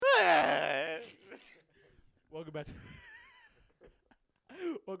Welcome back to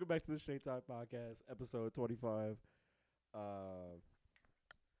Welcome back to the Shake Talk Podcast, episode 25.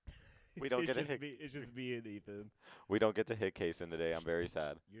 We don't get to hit. It's just me and Ethan. We don't get to hit Cayson today. I'm very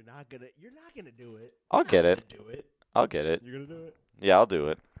sad. You're not gonna do it. I'll get it. Do it. I'll get it. You're gonna do it. Yeah, I'll do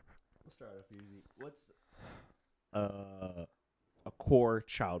it. Let's start off easy. What's a core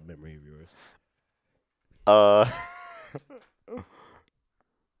child memory of yours?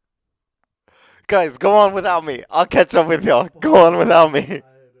 Guys, go on without me. I'll catch up with y'all. Go on without me. To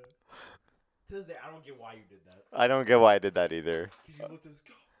this day, I don't get why you did that. I don't get why I did that either. Because you looked at this.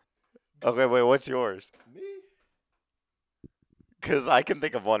 Okay, wait, what's yours? Me? Because I can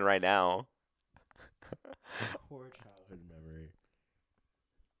think of one right now. Core childhood memory.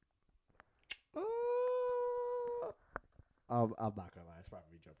 I'm not gonna lie. It's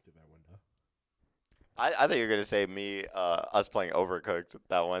probably jumped through that window. I thought you were going to say me, us playing Overcooked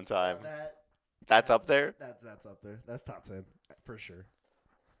that one time. That's That's up there? That's up there. That's top 10 for sure.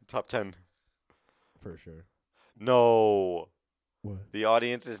 Top 10. For sure. No. What? The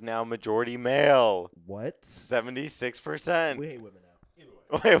audience is now majority male. What? 76%. We hate women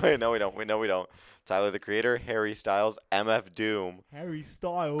now. Either way. Wait, no, we don't. No, we don't. Tyler, the Creator, Harry Styles, MF Doom, Harry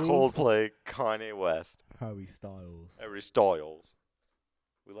Styles. Coldplay, Kanye West. Harry Styles. Harry Styles.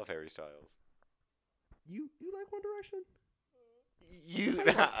 We love Harry Styles. You like One Direction?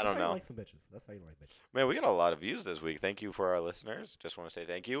 I don't know. You like some bitches. That's how you like bitches. Man, we got a lot of views this week. Thank you for our listeners. Just want to say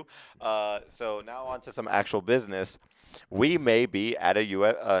thank you. So now on to some actual business. We may be at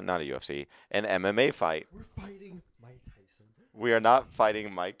not a UFC, an MMA fight. We're fighting Mike Tyson. We are not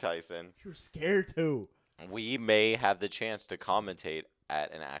fighting Mike Tyson. You're scared too. We may have the chance to commentate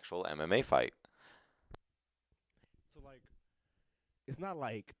at an actual MMA fight. So like, it's not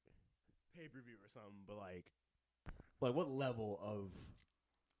like pay-per-view or something, but like what level of?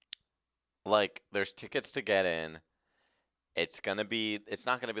 Like, there's tickets to get in. It's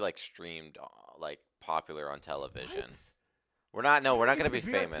not gonna be like streamed, like popular on television. What? We're not gonna be It's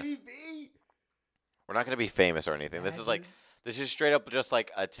famous. on TV? We're not gonna be famous or anything. This Imagine. is straight up just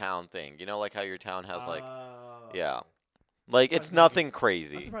like a town thing. You know, like how your town has like, Oh. yeah, like it's Surprised not nothing I'm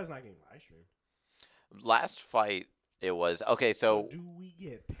crazy. surprised not getting live stream. Last fight, it was okay. So do we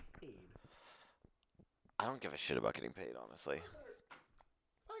get paid? I don't give a shit about getting paid, honestly.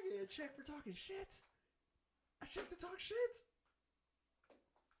 I get a check for talking shit. A check to talk shit.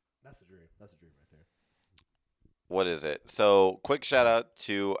 That's a dream. That's a dream right there. What is it? So, quick shout out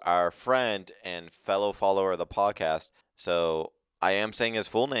to our friend and fellow follower of the podcast. So, I am saying his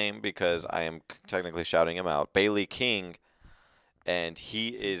full name because I am technically shouting him out. Bailey King, and he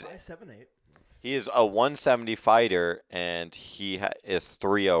is 5'7", 8". he is a 170 fighter, and he is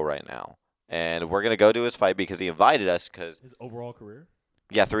 3-0 right now. And we're gonna go to his fight because he invited us. Because His overall career.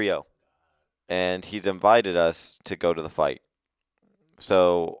 yeah, 3-0, and he's invited us to go to the fight.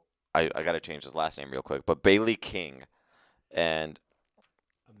 So I gotta change his last name real quick, but Bailey King, and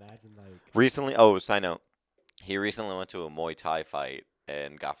Imagine like recently, side note, he recently went to a Muay Thai fight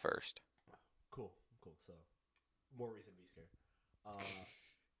and got first. cool. So more reason to be scared.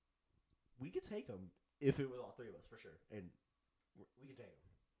 We could take him if it was all three of us for sure, and we could take him.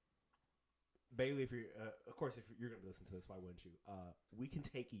 Bailey, if you're of course if you're gonna listen to this, why wouldn't you? We can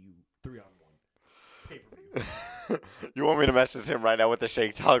take you 3-on-1 pay-per-view. You want me to message him right now with the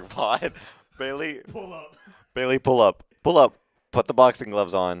Shake Talk pod? Bailey, Pull up. Bailey, pull up. Put the boxing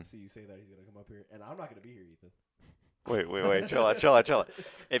gloves on. See, you say that he's gonna come up here, and I'm not gonna be here, Ethan. Wait, chill out.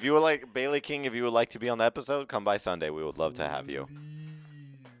 If you would like Bailey King, if you would like to be on the episode, come by Sunday. We would love to have you.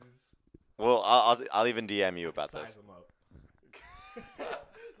 Please. Well, I'll even DM you about Size this. him up.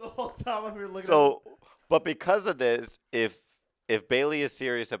 The whole time I'm here looking. So, but because of this, if Bailey is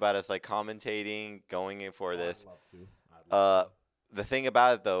serious about us like commentating, going in for this, I'd love to. I'd love to. the thing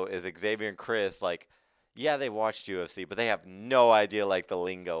about it though is Xavier and Chris, like, yeah, they watched UFC, but they have no idea like the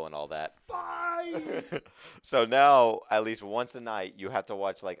lingo and all that. Fight! So now, at least once a night, you have to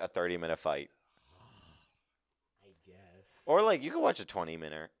watch like a 30-minute fight, I guess. or like you can watch a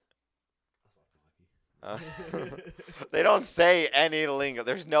 20-minute. That's why I'm lucky. They don't say any lingo.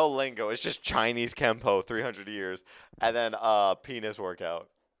 There's no lingo. It's just Chinese Kempo, 300 years, and then penis workout.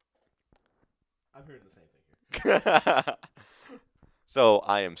 I'm hearing the same thing here. So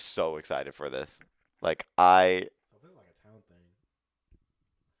I am so excited for this. Like So this is like a town thing.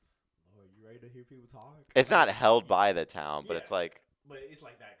 Lord, you ready to hear people talk? it's not held by the town, but Yeah. it's like But it's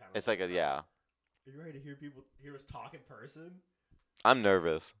like that kind of. it's like a yeah. Are you ready to hear us talk in person? I'm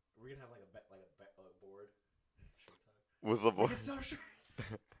nervous. We're gonna have like a board. What's the We board? can sell shirts.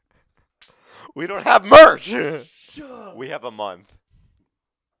 We don't have merch. Shut up. We have a month.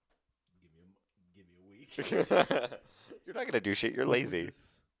 Give me a week. You're not gonna do shit. You're lazy.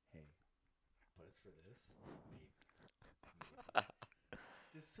 Hey, but it's for this.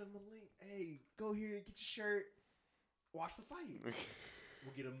 Just send them a link. Hey, go here, get your shirt, watch the fight.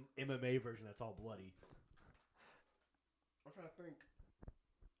 We'll get an MMA version that's all bloody. I'm trying to think.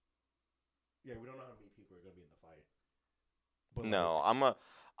 Yeah, we don't know how many people are gonna be in the fight. But No,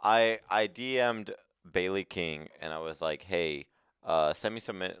 I DM'd Bailey King and I was like, hey, send me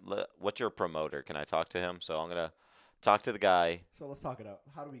some. What's your promoter? Can I talk to him? So I'm gonna talk to the guy. So let's talk it out.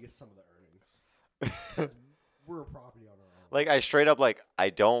 How do we get some of the earnings? 'Cause we're a property on our own. Like I straight up like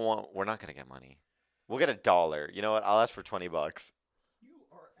I don't want. We're not gonna get money. We'll get $1. You know what? I'll ask for $20. You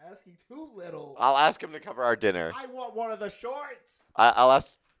are asking too little. I'll ask him to cover our dinner. I want one of the shorts. I'll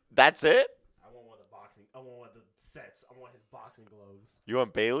ask. That's it. I want one of the boxing. I want one of the sets. I want his boxing gloves. You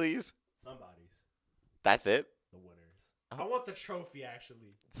want Bailey's? Somebody's. That's it. The winners. I want the trophy.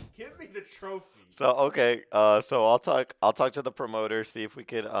 Actually, give me the trophy. So okay. So I'll talk to the promoter. See if we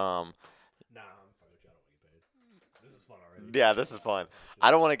could. Nah, I'm fucking with you. I don't want to get paid. This is fun already. Yeah, this is fun. I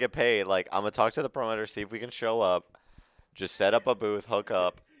don't want to get paid. Like I'm gonna talk to the promoter. See if we can show up. Just set up a booth. Hook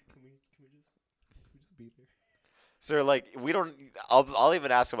up. Can we just be there? Sir, like we don't. I'll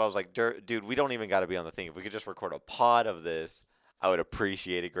even ask him. I was like, dude, we don't even got to be on the thing. If we could just record a pod of this, I would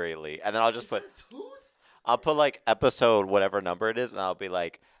appreciate it greatly. And then I'll just put. I'll put like episode whatever number it is, and I'll be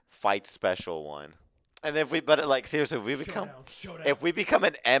like fight special one. And then seriously, if we become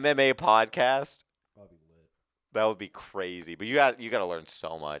an MMA podcast, I'll be lit. that would be crazy. But you got to learn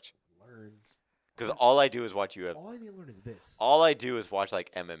so much. Learn. Because all I do is watch UFC. All I need to learn is this. All I do is watch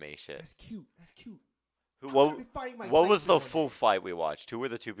like MMA shit. That's cute. That's cute. What was the full fight we watched? Who were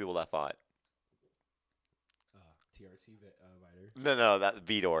the two people that fought? TRT Vitor. No, that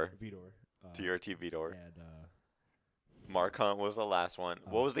Vitor. Vitor. TRT Vitor. And Mark Hunt was the last one.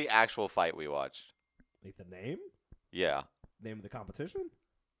 What was the actual fight we watched? like the name? Yeah. Name of the competition?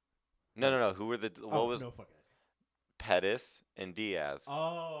 No. Who were the? What was? No fucking. Pettis and Diaz.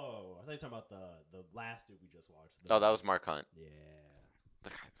 Oh, I thought you were talking about the last dude we just watched. Oh, that was Mark Hunt.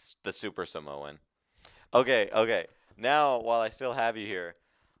 Yeah. The Super Samoan. Okay. Now, while I still have you here,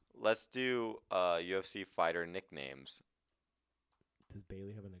 let's do UFC fighter nicknames. Does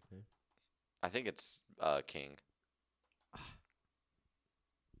Bailey have a nickname? I think it's King. Why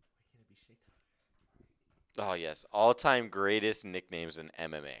can't it be Shaitan? Oh, yes. All-time greatest nicknames in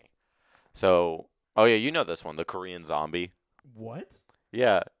MMA. So, oh, yeah, you know this one, the Korean Zombie. What?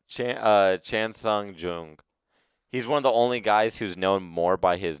 Yeah, Chan Sung Jung. He's one of the only guys who's known more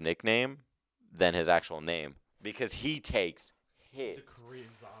by his nickname than his actual name because he takes hits. The Korean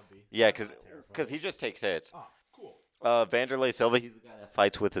Zombie. Yeah, because he just takes hits. Oh, cool. Vanderlei Silva, he's the guy that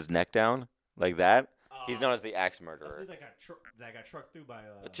fights with his neck down like that. He's known as the Axe Murderer. That's that got trucked through by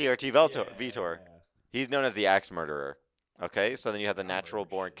TRT Vitor. Yeah. He's known as the Axe Murderer. Okay, so then you have the Natural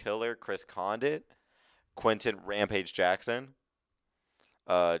Born Killer, Chris Condit, Quentin Rampage Jackson,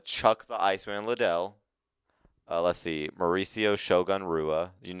 Chuck the Iceman Liddell. Let's see, Mauricio Shogun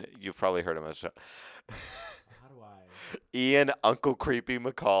Rua. You've probably heard him as. How do I? Ian Uncle Creepy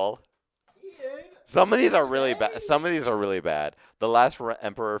McCall. Ian. Some of these are really bad. The Last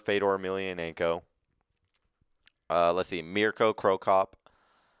Emperor Fedor Emelianenko. Let's see, Mirko Krokop,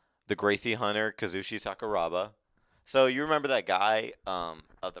 the Gracie Hunter Kazushi Sakuraba. So you remember that guy of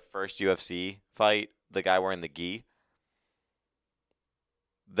the first UFC fight, the guy wearing the gi?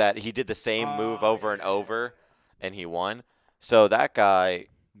 That he did the same move over and over, and he won. So that guy...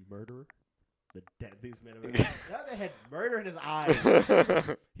 Murderer? The deadliest man ever. That man had murder in his eyes.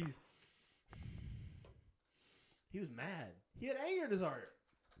 He was mad. He had anger in his heart.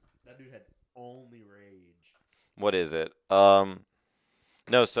 That dude had only rage. What is it?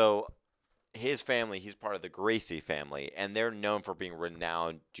 No, so... His family, he's part of the Gracie family, and they're known for being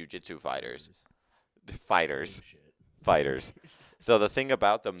renowned jiu-jitsu fighters. Fighters. So the thing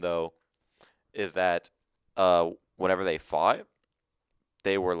about them, though, is that whenever they fought,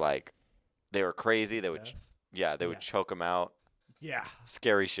 they were crazy. They would, they would choke them out. Yeah.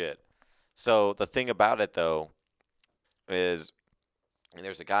 Scary shit. So the thing about it, though, is, and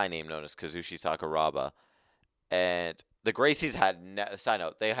there's a guy known as Kazushi Sakuraba, and the Gracies had, side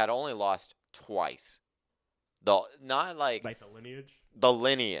note, they had only lost twice. Not like the lineage? The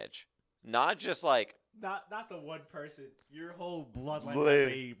lineage. Not just like... Not the one person. Your whole bloodline has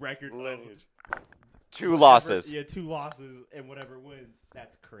a record lineage. Two losses. Yeah, 2 losses and whatever wins.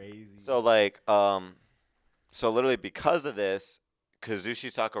 That's crazy. So literally because of this,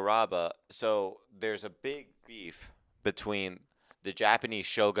 Kazushi Sakuraba, so there's a big beef between the Japanese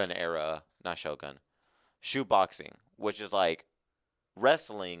Shogun era, not Shogun, shoe boxing, which is like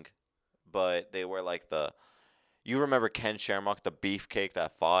wrestling, but they were like the. You remember Ken Shamrock, the beefcake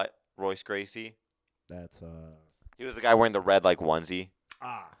that fought Royce Gracie? That's He was the guy wearing the red like onesie.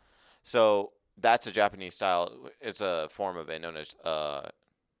 ah. So that's a Japanese style. It's a form of it known as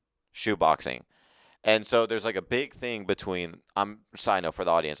shoe boxing. And so there's like a big thing between. Side note for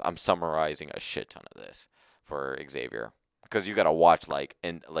the audience. I'm summarizing a shit ton of this for Xavier because you got to watch like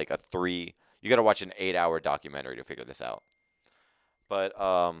in like a 3. You got to watch an 8-hour documentary to figure this out. But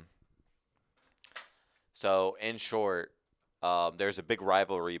so in short, there's a big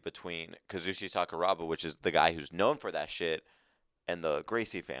rivalry between Kazushi Sakuraba, which is the guy who's known for that shit, and the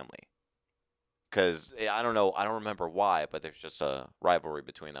Gracie family. Because I don't know, I don't remember why, but there's just a rivalry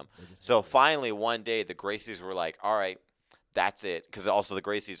between them. So finally, one day, the Gracies were like, all right, that's it. Because also the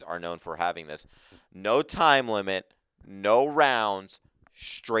Gracies are known for having this. No time limit, no rounds,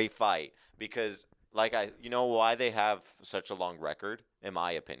 straight fight. Because, you know why they have such a long record, in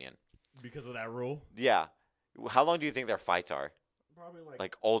my opinion? Because of that rule? Yeah. How long do you think their fights are? Probably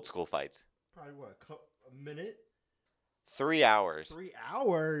like old school fights. Probably what, a minute? 3 hours. 3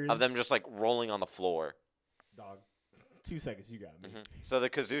 hours? Of them just like rolling on the floor. Dog. 2 seconds, you got me. Mm-hmm. So the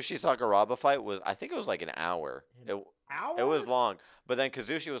Kazushi Sakuraba fight I think it was like an hour. Hour? It was long. But then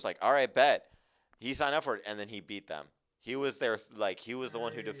Kazushi was like, all right, bet. He signed up for it, and then he beat them. He was there, he was the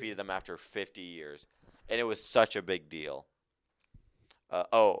one who defeated them after 50 years. And it was such a big deal.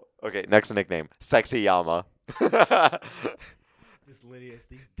 Okay, next nickname. Sexy Yama. This lineage,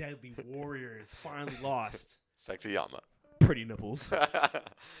 these deadly warriors finally lost. Sexy Yama. Pretty nipples.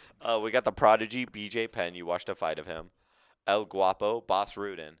 We got the prodigy, BJ Penn. You watched a fight of him. El Guapo, Boss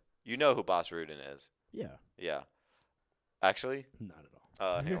Rudin. You know who Boss Rudin is. Yeah. Yeah. Actually? Not at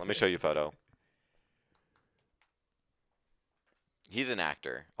all. Hang on, let me show you a photo. He's an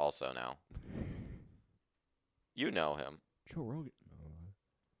actor also now. You know him. Joe Rogan.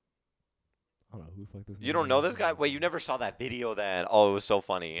 I don't know who the fuck this You don't know this guy? Wait, you never saw that video then? Oh, it was so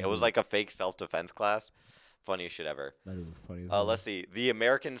funny. It was like a fake self-defense class. Funniest shit ever. That is funny. Let's see. The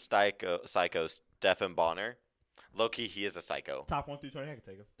American Psycho, Stephen Bonner. Low-key, he is a psycho. Top 1 through 20, I can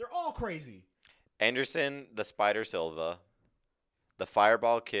take them. They're all crazy. Anderson, the Spider Silva. The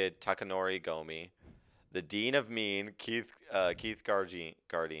Fireball Kid, Takanori Gomi. The Dean of Mean, Keith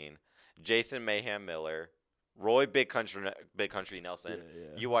Gardine. Jason Mayhem Miller. Roy Big Country Nelson. Yeah.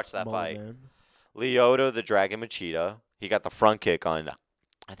 You watched that fight. Man. Leoto the Dragon Machida. He got the front kick on,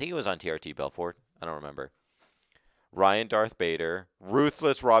 I think it was on TRT Belfort. I don't remember. Ryan Darth Bader.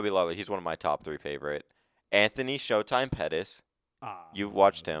 Ruthless Robbie Lawler. He's one of my top 3 favorite. Anthony Showtime Pettis. You've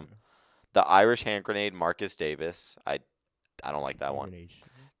watched him. The Irish Hand Grenade Marcus Davis. I don't like that one.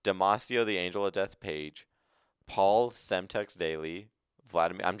 Damasio the Angel of Death Page. Paul Semtex Daly.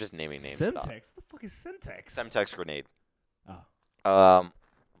 Vladimir. I'm just naming names. Semtex? What the fuck is Semtex? Semtex Grenade. Oh.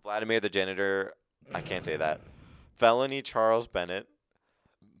 Vladimir the Janitor. I can't say that. Felony Charles Bennett.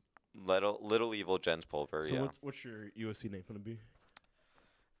 Little Evil Jens Pulver. So yeah. what's your UFC name going to be?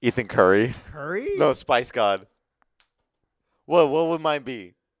 Ethan Curry. Curry? No, Spice God. What would mine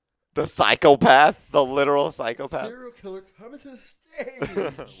be? The psychopath? The literal psychopath? Serial killer coming to the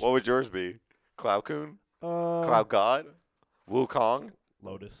stage. What would yours be? Cloud Coon? Cloud God? Wukong?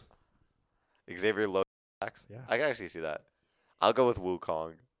 Lotus. Xavier Lotus? Yeah. I can actually see that. I'll go with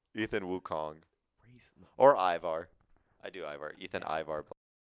Wukong. Ethan Wukong. Or Ivar. I do Ivar. Ethan Ivar.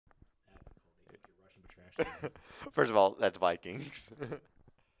 First of all, that's Vikings.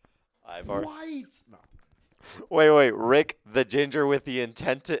 Ivar. White. No. Wait. Rick the Ginger with the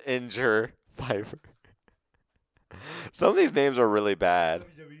intent to injure. Piper. Some of these names are really bad.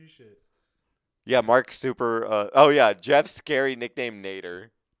 WWE shit. Yeah, Mark Super. Jeff Scary, nickname Nader.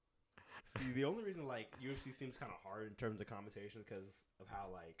 See, the only reason UFC seems kind of hard in terms of commentation because of how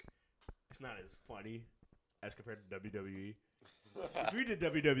it's not as funny as compared to WWE. If we did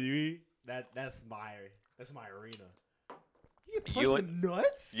WWE, that's my arena. You get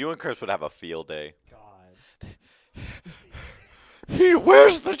nuts? You and Chris would have a field day. God.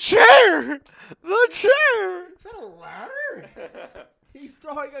 Where's the chair? The chair. Is that a ladder? He's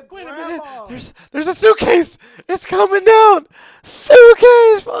throwing a Wait grandma. a minute. There's a suitcase. It's coming down.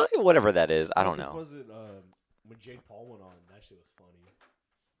 Suitcase. Whatever that is. I don't know. Was it when Jake Paul went on? That shit was funny.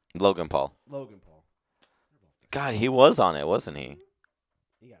 Logan Paul. Logan Paul. God, he was on it, wasn't he?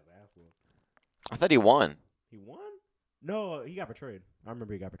 He got his ass whooped. I thought he won. He won? No, he got betrayed. I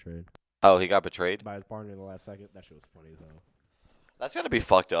remember he got betrayed. Oh, he got betrayed? By his partner in the last second. That shit was funny as hell. That's got to be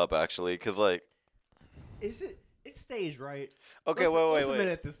fucked up, actually, because, Is it? It's staged, right? Okay, wait. A minute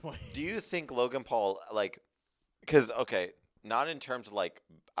at this point. Do you think Logan Paul, because, not in terms of,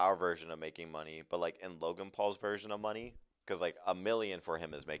 our version of making money, but, in Logan Paul's version of money, because like $1 million for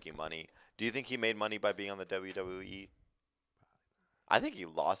him is making money. Do you think he made money by being on the WWE? I think he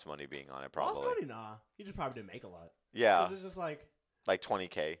lost money being on it. Probably. Lost money? Nah. He just probably didn't make a lot. Yeah. Because it's just like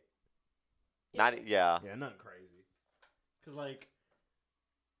 $20K. Yeah. Yeah. Yeah, nothing crazy. Because like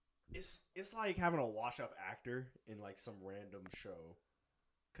it's like having a wash-up actor in like some random show.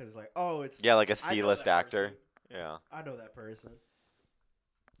 Because it's like, oh, it's Yeah, like a I know C-list that actor. person. Yeah. I know that person.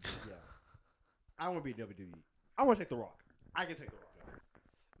 Yeah. I want to be WWE. I want to take The Rock. I can take The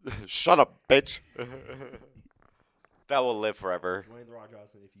Rock. Shut up, bitch. That will live forever. Dwayne The Rock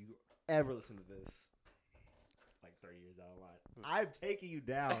Johnson, if you ever listen to this, like 30 years down the line, I'm taking you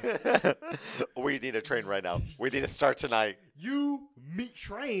down. We need a train right now. We need to start tonight. You meet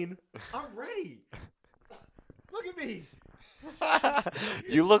train. I'm ready. Look at me.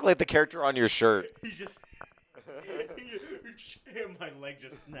 You look like the character on your shirt. He just, my leg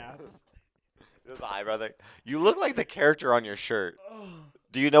just snaps. There's an eyebrow thing. You look like the character on your shirt. Oh,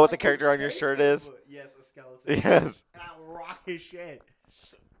 Do you know what the character on your shirt is? Yes, a skeleton. Yes. And I rock his shit.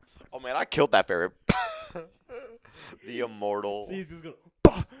 Oh man, I killed that ferret. The immortal. See, he's just going,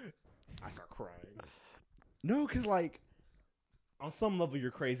 bah! I start crying. No, because, like, on some level,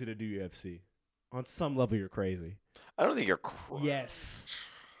 you're crazy to do UFC. On some level, you're crazy. I don't think you're crazy. Yes.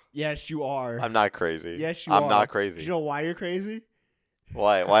 Yes, you are. I'm not crazy. Yes, you are. I'm not Do crazy. you know why you're crazy?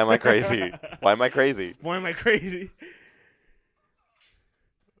 Why? Why am I crazy? Why am I crazy? Why am I crazy?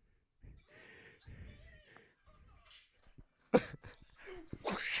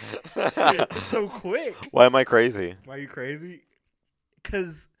 It's so quick. Why am I crazy? Why are you crazy?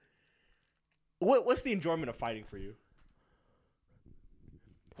 Because what's the enjoyment of fighting for you?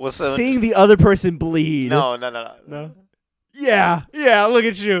 What's the Seeing the other person bleed. No. No? Yeah. Yeah, look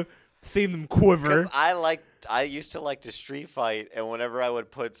at you. Seeing them quiver. Because I used to like to street fight, and whenever I would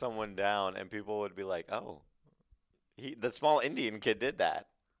put someone down, and people would be like, "Oh, the small Indian kid did that,"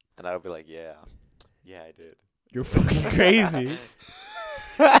 and I would be like, "Yeah, I did." You're fucking crazy.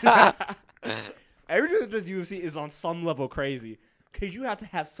 Everything that does UFC is on some level crazy. Because you have to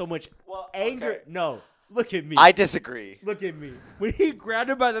have so much anger. okay. No. Look at me. I disagree. Look at me. When he grabbed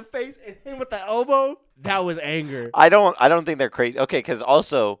him by the face and hit him with the elbow, that was anger. I don't think they're crazy. Okay, because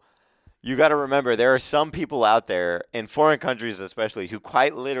also, you got to remember there are some people out there in foreign countries, especially, who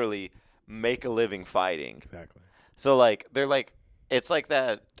quite literally make a living fighting. Exactly. So like they're like, it's like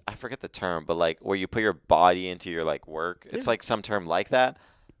that. I forget the term, but like where you put your body into your like work. It's like some term like that.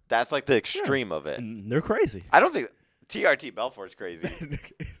 That's like the extreme of it. And they're crazy. I don't think TRT Belfort's crazy.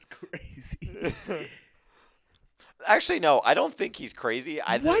 It's crazy. Actually, no, I don't think he's crazy.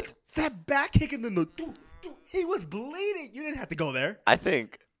 What? That back kick and then the he was bleeding. You didn't have to go there. I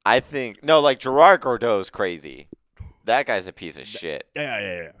think no, like Gerard Gordeau's crazy. That guy's a piece of shit.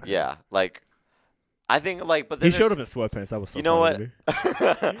 Yeah. Yeah, like I think like, but then He showed him in sweatpants. That was so you know funny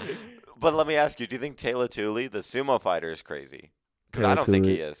what? to me. But let me ask you: do you think Taylor Tooley, the sumo fighter, is crazy? Because I Taylor don't think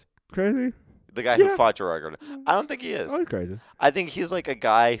he Tooley. is. Crazy? The guy who Yeah. fought Gerard Gordeau. I don't think he is. Oh, he's crazy. I think he's like a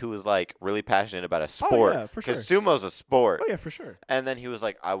guy who was like really passionate about a sport. yeah, for sure. Because sumo's a sport. Oh, yeah, for sure. And then he was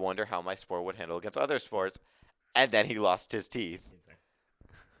like, I wonder how my sport would handle against other sports. And then he lost his teeth.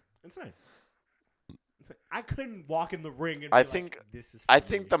 Insane. I couldn't walk in the ring and I be think- like, this is I for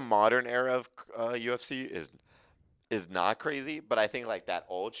think me. the modern era of UFC is not crazy, but I think like that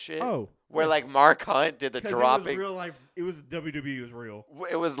old shit where yes. like Mark Hunt did the 'Cause dropping. It was real life. It was WWE. It was real.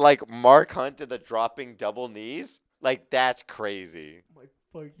 It was like Mark Hunt did the dropping double knees. Like that's crazy. Oh my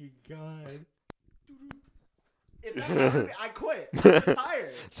fucking god. If that happened, I quit. I'm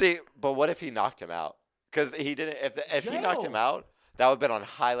tired. See, but what if he knocked him out? Because he didn't. If he knocked him Jail. out, that would have been on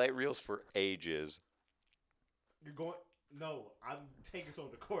highlight reels for ages. You're going. No, I'm taking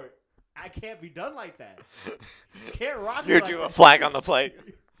someone to court. I can't be done like that. You can't rock me You're like doing a that. flag on the plate.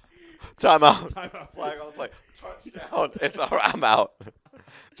 Timeout. Time out. Flag on the plate. Touchdown. It's all right. I'm out.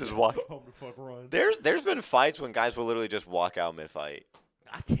 Just walk. Home to fuck run. There's been fights when guys will literally just walk out mid fight.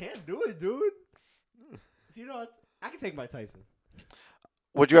 I can't do it, dude. So, you know what? I can take Mike Tyson.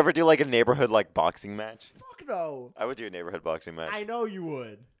 Would you ever do like a neighborhood like boxing match? Fuck no. I would do a neighborhood boxing match. I know you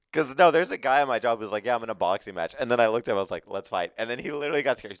would. Because no, there's a guy at my job who's like, yeah, I'm in a boxing match, and then I looked at him, I was like, let's fight, and then he literally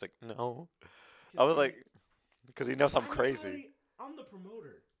got scared. He's like, no. I was like, because he knows I'm crazy. I'm the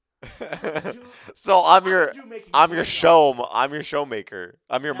promoter. Dude, So I'm your I'm showmaker.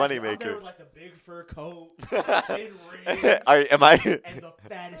 I'm your money I'm there maker. with like the big fur coat, 10 rings, Am I? and the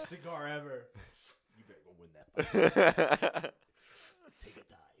fattest cigar ever. You better go win that fight. Take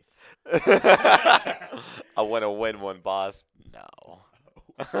a dive. I want to win one, boss. No.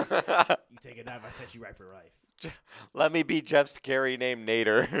 You take a dive, I set you right for life. Let me be Jeff Scary named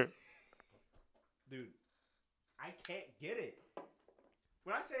Nader. Dude, I can't get it.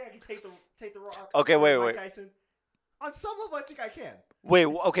 When I say I can take the Rock, Okay, wait. Tyson, on some level, I think I can. Wait,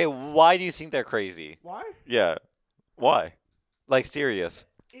 okay, why do you think they're crazy? Why? Yeah. Why? Like, serious.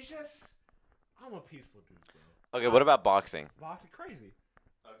 It's just, I'm a peaceful dude, bro. Okay, what about boxing? Boxing crazy.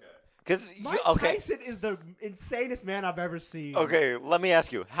 Because Mike Tyson is the insanest man I've ever seen. Okay, let me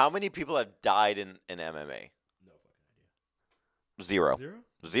ask you: how many people have died in MMA? No fucking idea. Zero.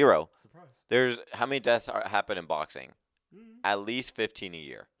 Zero? Surprise. There's how many deaths happen in boxing? Mm-hmm. At least 15 a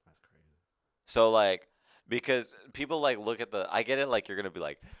year. That's crazy. So like, because people like look at the, I get it. Like you're gonna be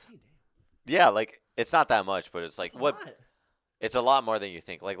like, 15, yeah, like it's not that much, but it's like That's what? a lot. It's a lot more than you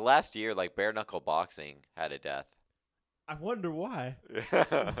think. Like last year, like bare knuckle boxing had a death. I wonder why.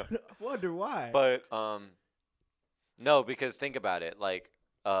 I wonder why. But no, because think about it. Like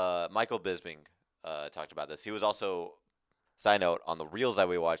Michael Bisping talked about this. He was also, side note, on the reels that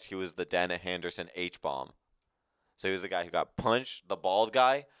we watched, he was the Dan Henderson H-bomb. So he was the guy who got punched, the bald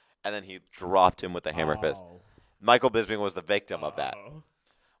guy, and then he dropped him with the hammer fist. Michael Bisping was the victim of that.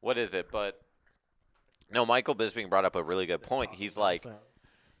 What is it? But no, Michael Bisping brought up a really good point. He's like,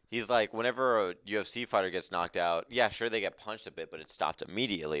 whenever a UFC fighter gets knocked out, yeah, sure, they get punched a bit, but it's stopped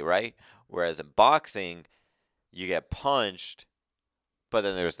immediately, right? Whereas in boxing, you get punched, but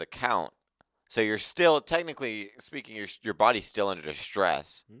then there's the count. So you're still, technically speaking, your body's still under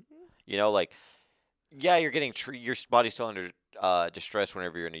distress. Mm-hmm. You know, like, yeah, you're getting your body's still under distress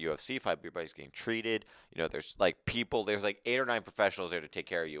whenever you're in a UFC fight, but your body's getting treated. You know, there's like 8 or 9 professionals there to take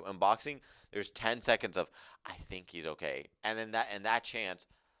care of you. In boxing, there's 10 seconds of, I think he's okay. And then in that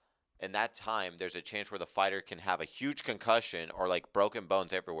time, there's a chance where the fighter can have a huge concussion or like broken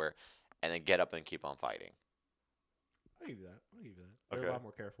bones everywhere and then get up and keep on fighting. I'll give you that. They're a lot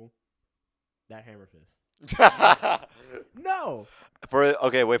more careful. That hammer fist. No.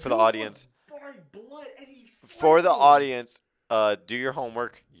 Wait for the audience. Blood and he For the audience, do your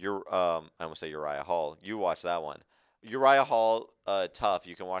homework. I almost say Uriah Hall. You watch that one. Uriah Hall, tough.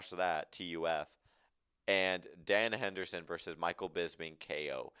 You can watch that. TUF. And Dan Henderson versus Michael Bisping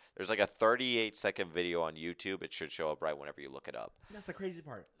KO. There's like a 38-second video on YouTube. It should show up right whenever you look it up. That's the crazy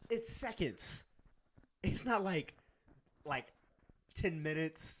part. It's seconds. It's not like 10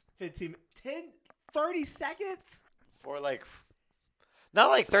 minutes, 30 seconds? For like, not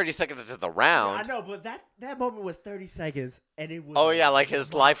like 30 seconds into the round. Yeah, I know, but that moment was 30 seconds, and it was. Oh yeah, like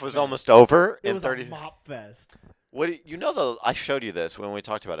his life was almost over in in 30. A mop fest. I showed you this when we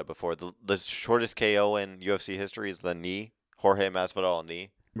talked about it before. The shortest KO in UFC history is the knee, Jorge Masvidal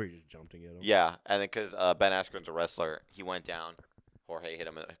knee. Where you just jumped and get him. Yeah, and then because Ben Askren's a wrestler, he went down. Jorge hit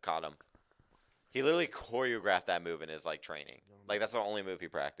him and caught him. He literally choreographed that move in his like training. Like that's the only move he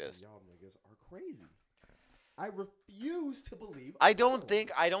practiced. Y'all niggas are crazy. I refuse to believe. I don't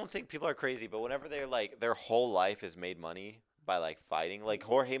think people are crazy, but whenever they're like their whole life is made money by like fighting, like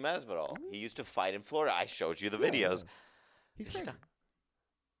Jorge Masvidal, he used to fight in Florida. I showed you the videos. He's crazy.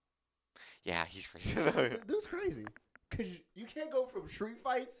 Yeah, he's crazy. Dude's crazy. Cause you can't go from street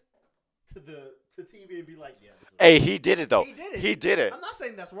fights to TV and be like, yeah. Hey, he did it though. He did it. I'm not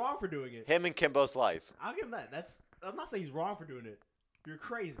saying that's wrong for doing it. Him and Kimbo Slice. I'll give him that. I'm not saying he's wrong for doing it. You're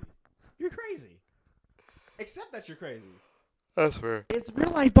crazy. You're crazy. Accept that you're crazy. That's fair. It's real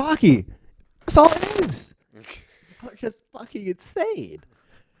life Baki. That's all it is. You're just fucking insane.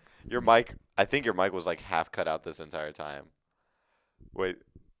 I think your mic was like half cut out this entire time. Wait.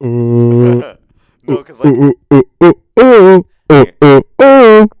 No, because like.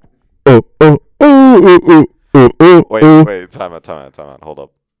 Wait, time out. Hold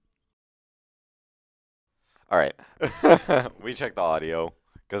up. All right. We checked the audio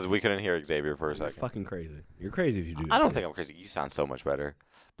because we couldn't hear Xavier for a second. You're fucking crazy. You're crazy if you do UFC. I don't think I'm crazy. You sound so much better.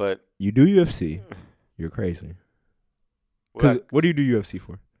 But you do UFC. You're crazy. What do you do UFC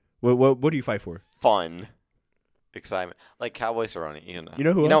for? What do you fight for? Fun. Excitement. Like Cowboy Cerrone. You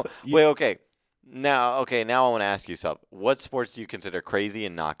know who else? Wait, okay. Now I want to ask you something. What sports do you consider crazy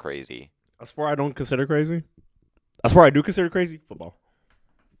and not crazy? A sport I don't consider crazy? A sport I do consider crazy? Football.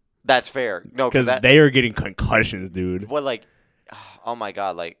 That's fair. No, because they are getting concussions, dude. What, like, oh my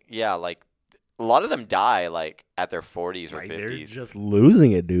God, like, yeah, like, a lot of them die, like, at their 40s or 50s. They're just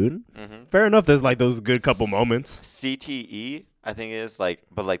losing it, dude. Mm-hmm. Fair enough, there's, like, those good couple moments. CTE, I think is, like,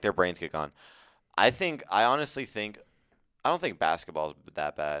 but, like, their brains get gone. I honestly think, I don't think basketball is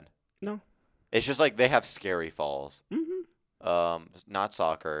that bad. No. It's just, like, they have scary falls. Mm-hmm. Not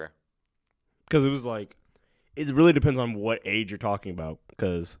soccer. Because it was, like, it really depends on what age you're talking about.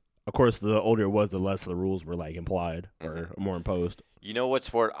 Because, of course, the older it was, the less the rules were, like, implied or more imposed. You know what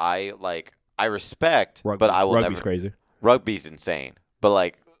sport I respect, Rugby. but I will Rugby's never. Crazy. Rugby's insane. But,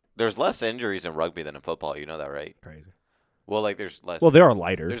 like, there's less injuries in rugby than in football. You know that, right? Crazy. Well, like there's less. Well, there are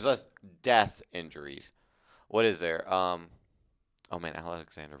lighter. There's less death injuries. What is there? Oh man,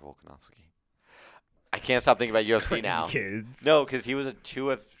 Alexander Volkanovski. I can't stop thinking about UFC Crazy now. Kids. No, because he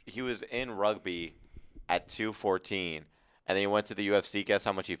was in rugby at 214, and then he went to the UFC. Guess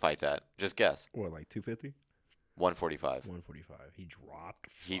how much he fights at? Just guess. What, like 250? 145. 145. He dropped.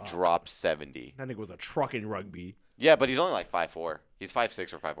 He dropped 70. That nigga was a truck in rugby. Yeah, but he's only like 5'4". He's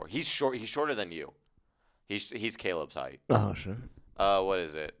 5'6" or 5'4". He's short. He's shorter than you. He's Caleb's height. Oh shit. What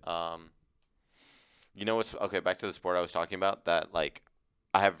is it? You know what's okay? Back to the sport I was talking about that like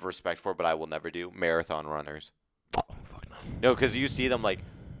I have respect for, but I will never do marathon runners. Oh fuck no. No, because you see them like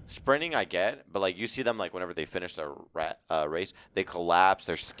sprinting. I get, but like you see them like whenever they finish their race, they collapse,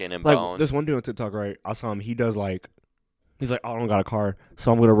 their skin and Like bones. this one dude on TikTok, right? I saw him. He's like, oh, I don't got a car,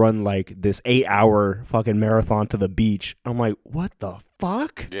 so I'm gonna run like this 8-hour fucking marathon to the beach. I'm like, what the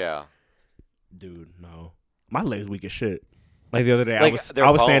fuck? Yeah, dude, no. My legs weak as shit. Like the other day, like, I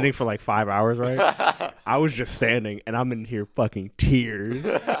was standing bones. for like 5 hours, right? I was just standing, and I'm in here fucking tears.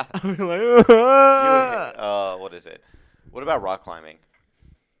 I'm like, what is it? What about rock climbing?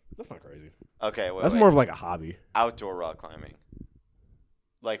 That's not crazy. Okay, that's more of like a hobby. Outdoor rock climbing,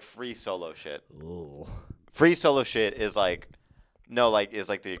 like free solo shit. Ugh. Free solo shit is like, is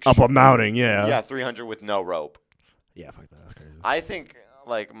like the Up a mountain, yeah. Yeah, 300 with no rope. Yeah, fuck that. That's crazy. I think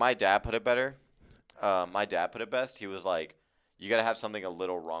like my dad put it better. My dad put it best. He was like, you got to have something a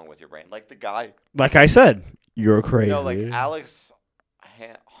little wrong with your brain. Like the guy. Like I said, you're crazy. No, like Alex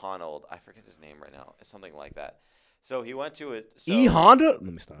Honnold. I forget his name right now. It's something like that. So he went to it. So, Honda? Let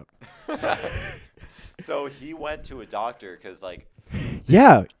me stop. So he went to a doctor because like.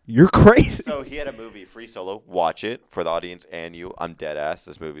 Yeah, you're crazy. So he had a movie, Free Solo. Watch it for the audience and you. I'm dead ass.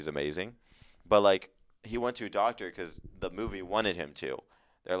 This movie's amazing. But like he went to a doctor because the movie wanted him to.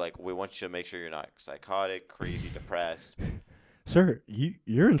 They're like, we want you to make sure you're not psychotic, crazy, depressed. Sir,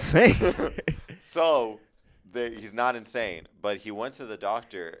 you're insane. So he's not insane, but he went to the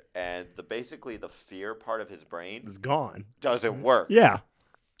doctor, and basically the fear part of his brain is gone. Doesn't work. Yeah.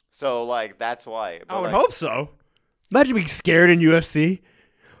 So like that's why. But, I would hope so. Imagine being scared in UFC.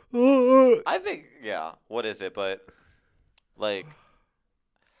 I think What is it? But like,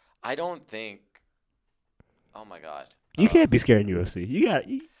 I don't think. Oh my god. You can't be scared in UFC.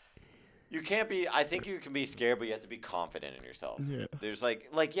 You can't be. I think you can be scared, but you have to be confident in yourself. Yeah. There's I'm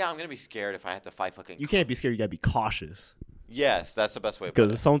gonna be scared if I have to fight fucking. You can't be scared. You gotta be cautious. Yes, that's the best way.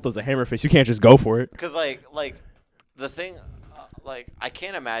 Because if someone throws a hammer fist, you can't just go for it. Because like the thing, I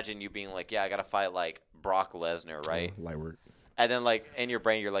can't imagine you being like, I gotta fight like Brock Lesnar, right? Light work. And then like in your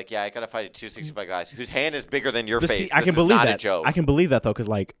brain, you're like, I gotta fight a 265 guys whose hand is bigger than your face. See, I can believe not that. A joke. I can believe that though, because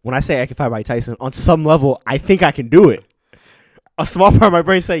like when I say I can fight Mike Tyson, on some level, I think I can do it. A small part of my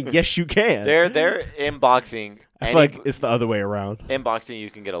brain saying, yes, you can. They're in boxing. I feel like it's the other way around. In boxing, you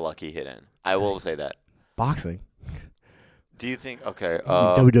can get a lucky hit in. I will say that. Boxing. Do you think? Okay.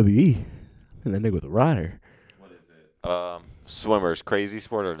 WWE. And that nigga with a rider. What is it? Swimmers, crazy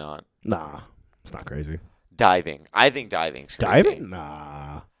sport or not? Nah, it's not crazy. Diving. I think diving's crazy. Diving?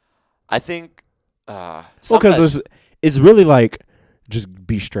 Nah. I think. Because it's really like just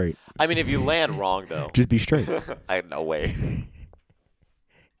be straight. I mean, if you land wrong though, just be straight. No way.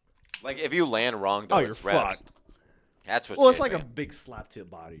 Like if you land wrong though, you're fucked. That's what. Well, it's like a big slap to the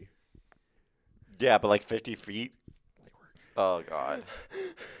body. Yeah, but like 50 feet. Oh god.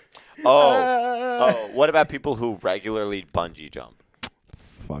 Oh. What about people who regularly bungee jump?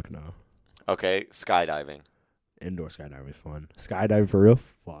 Fuck no. Okay, skydiving. Indoor skydiving is fun. Skydiving for real?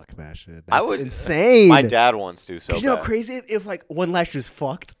 Fuck that shit. That's insane. My dad wants to so bad. You know how crazy if like one latch just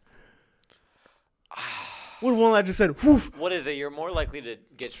fucked? What if one latch just said, woof? What is it? You're more likely to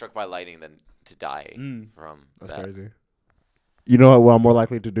get struck by lightning than to die from That's that. crazy. You know what I'm more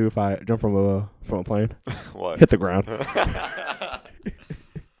likely to do if I jump from a plane? What? Hit the ground.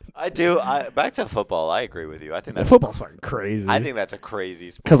 I do. Back to football. I agree with you. I think football's fucking crazy. I think that's a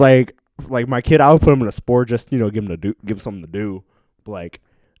crazy sport. Because like my kid, I would put him in a sport just give him something to do. But like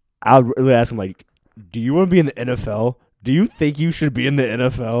I would really ask him like, do you want to be in the NFL? Do you think you should be in the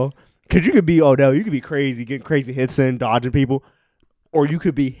NFL? Because you could be Odell, you could be crazy, getting crazy hits in, dodging people, or you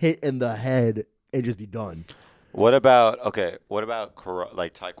could be hit in the head and just be done. What about like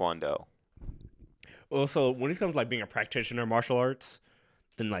taekwondo? Well, so when it comes to like being a practitioner of martial arts,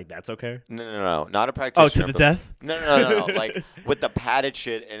 then like that's okay. No, not a practitioner. Oh, to the death? No. Like with the padded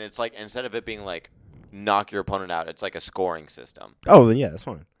shit, and it's like instead of it being like knock your opponent out, it's like a scoring system. Oh, then yeah, that's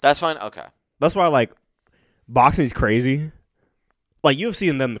fine. That's fine. Okay. That's why like boxing is crazy. Like UFC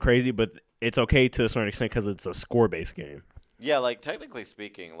and them crazy, but it's okay to a certain extent because it's a score-based game. Yeah, like technically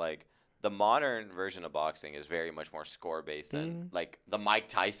speaking, like the modern version of boxing is very much more score based than like the Mike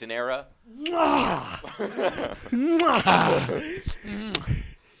Tyson era.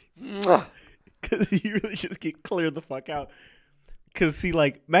 Because you really just get cleared the fuck out. Because see,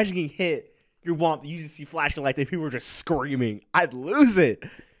 like, imagine getting hit. You just see flashing lights and people are just screaming. I'd lose it.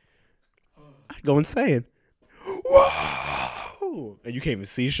 I'd go insane. Whoa! And you can't even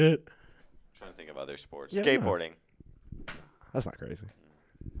see shit. I'm trying to think of other sports. Yeah. Skateboarding. That's not crazy.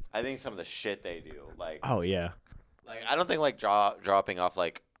 I think some of the shit they do, like, Oh yeah. like I don't think like dropping off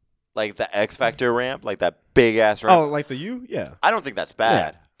like the X Factor ramp, like that big ass ramp. Oh, like the U? Yeah. I don't think that's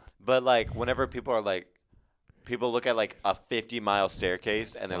bad. Yeah. But like whenever people look at like a 50-mile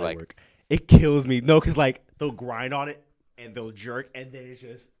staircase and they're like, it kills me. No, because like they'll grind on it and they'll jerk and then it's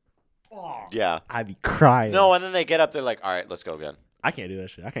just, yeah, I'd be crying. No, and then they get up, they're like, all right, let's go again. I can't do that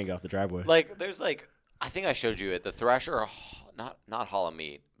shit. I can't get off the driveway. Like there's like, I think I showed you it. The Thrasher, not Hall of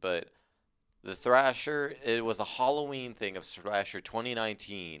Meat, but the Thrasher. It was the Halloween thing of Thrasher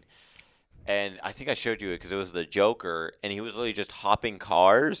 2019, and I think I showed you it because it was the Joker, and he was literally just hopping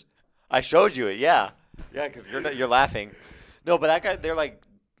cars. I showed you it, yeah, because you're laughing. No, but that guy, they're like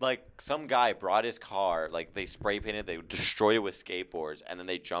some guy brought his car, like they spray painted, they destroyed it with skateboards, and then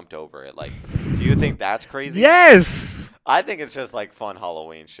they jumped over it. Like, do you think that's crazy? Yes. I think it's just like fun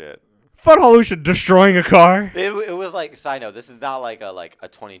Halloween shit. Fun Halloween shit, destroying a car. It was like, side note, this is not like a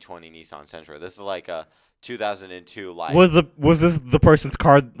 2020 Nissan Sentra. This is like a 2002 Life. Was this the person's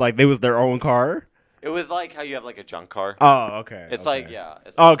car? Like, they was their own car? It was like how you have like a junk car. Oh, okay. It's okay. like, yeah.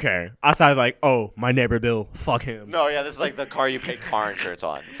 It's okay. I thought like, oh, my neighbor Bill, fuck him. No, yeah, this is like the car you pay car insurance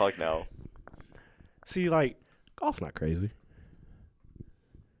on. Fuck no. See, like, golf's not crazy.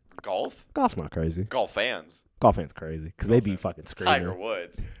 Golf? Golf's not crazy. Golf fans. Golf fans crazy because they be fucking screaming. Tiger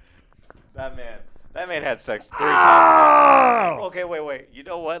Woods. That man had sex 3 times. Okay, wait. You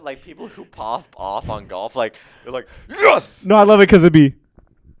know what? Like people who pop off on golf, like they're like, yes. No, I love it because it'd be,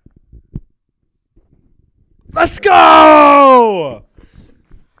 let's go.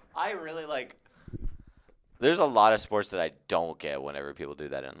 I really like. There's a lot of sports that I don't get whenever people do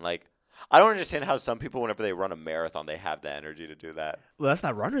that, and like, I don't understand how some people, whenever they run a marathon, they have the energy to do that. Well, that's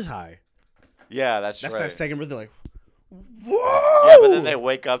not runner's high. Yeah, that's right. That second breath. They're like, whoa. Yeah, but then they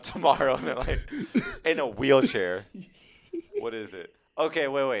wake up tomorrow and they're like in a wheelchair. What is it? Okay,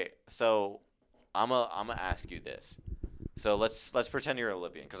 wait. So I'm gonna ask you this. So let's pretend you're an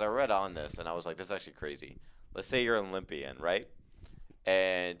Olympian, because I read on this and I was like, this is actually crazy. Let's say you're an Olympian, right?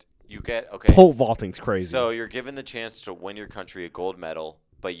 And you get pole vaulting's crazy. So you're given the chance to win your country a gold medal,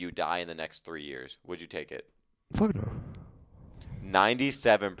 but you die in the next 3 years. Would you take it? Fuck no.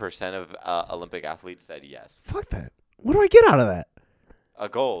 97% of Olympic athletes said yes. Fuck that. What do I get out of that? A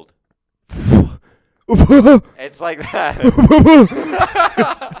gold. It's like that.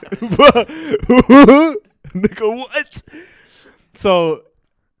 Nigga, what? So,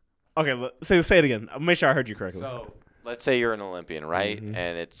 okay, say it again. I'll make sure I heard you correctly. So, let's say you're an Olympian, right? Mm-hmm.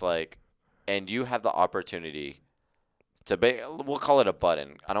 And it's like, and you have the opportunity to we'll call it a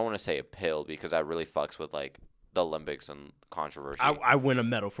button. I don't want to say a pill because that really fucks with like the Olympics and controversy. I win a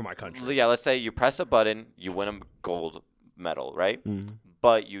medal for my country. Yeah, let's say you press a button, you win a gold medal, right? Mm-hmm.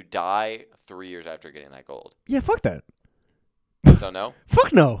 But you die 3 years after getting that gold. Yeah, fuck that. So no?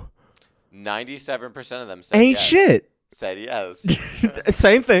 Fuck no. 97% of them said ain't yes. Shit. Said yes.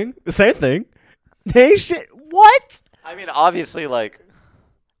 Same thing. Ain't shit. What? I mean, obviously, like,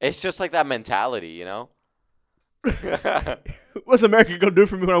 it's just like that mentality, you know? What's America gonna do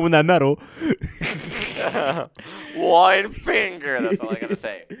for me when I win that medal? One finger. That's all I gotta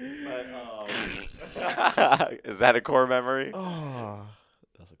say. But, is that a core memory? Oh,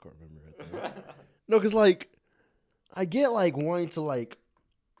 that's a core memory right there. No, because like, I get like wanting to like,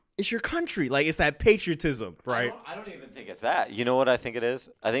 it's your country. Like, it's that patriotism, right? I don't even think it's that. You know what I think it is?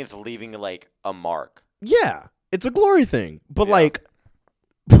 I think it's leaving like a mark. Yeah, it's a glory thing, but Yeah. like.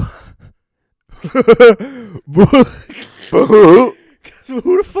 Who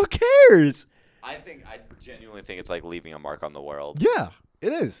the fuck cares? I genuinely think it's like leaving a mark on the world. Yeah,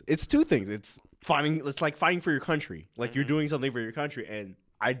 it is. It's two things. It's like fighting for your country. Like you're doing something for your country, and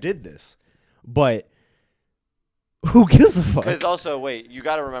I did this. But who gives a fuck? Because also, wait, you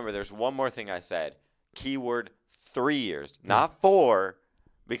got to remember, there's one more thing I said. Keyword 3 years, not 4,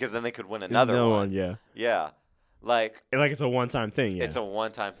 because then they could win another one. Yeah. Yeah. Like it's a one-time thing. Yeah. It's a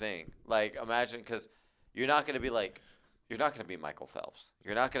one-time thing. Like, imagine, because you're not going to be like, you're not going to be Michael Phelps.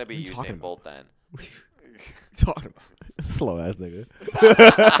 You're not going to be Usain Bolt then. What are you talking about? Slow ass nigga.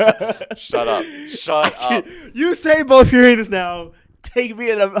 Shut up. You say both hearing this now. Take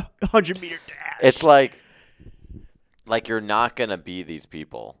me in a 100-meter dash. It's like Like, you're not going to be these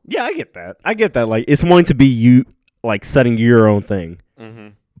people. Yeah, I get that. Like, it's going to be you, like, setting your own thing. Mm-hmm.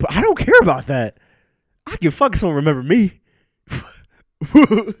 But I don't care about that. I can fuck someone remember me.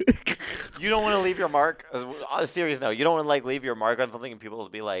 You don't want to leave your mark? On a serious note, you don't want to, like, leave your mark on something and people will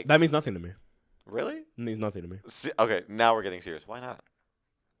be like... That means nothing to me. Really? It means nothing to me. Okay, now we're getting serious. Why not?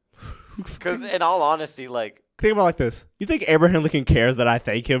 Because in all honesty, like... Think about it like this. You think Abraham Lincoln cares that I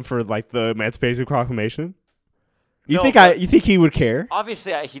thank him for, like, the Emancipation Proclamation? You think he would care?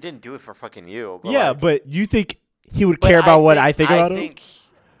 Obviously, he didn't do it for fucking you. But yeah, like, but you think he would care about what I think about him?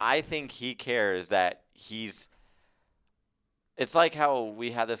 I think he cares that he's... It's like how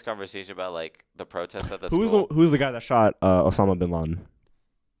we had this conversation about, like, the protests at the school. Who's the guy that shot Osama bin Laden?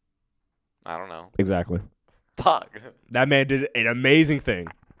 I don't know. Exactly. Fuck. That man did an amazing thing.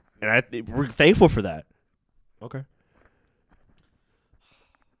 And we're thankful for that. Okay.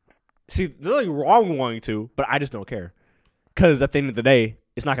 See, there's nothing wrong with wanting to, but I just don't care. Because at the end of the day,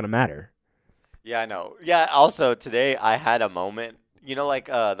 it's not going to matter. Yeah, I know. Yeah, also, today I had a moment. You know, like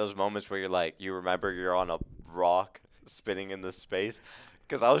those moments where you're like, you remember you're on a rock spinning in the space?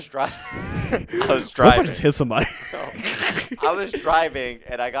 Because I was driving. What if I just hit somebody? No. I was driving,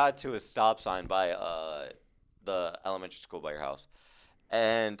 and I got to a stop sign by the elementary school by your house.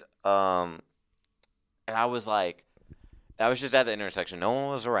 And I was like, I was just at the intersection. No one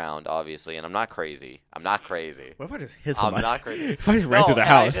was around, obviously, and I'm not crazy. What if I just hit somebody? I'm not crazy. If I just ran through the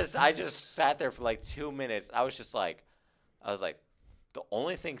house? I just sat there for like 2 minutes. I was like, the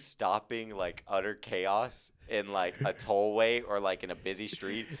only thing stopping like utter chaos in like a tollway or like in a busy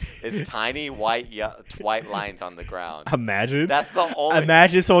street is tiny white lines on the ground. Imagine. That's the only.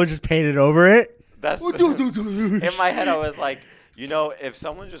 Imagine someone just painted over it. That's in my head. I was like, you know, if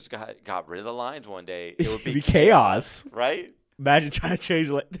someone just got rid of the lines one day, it would be chaos, right? Imagine trying to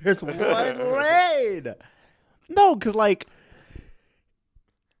change. There's one lane. No, because like,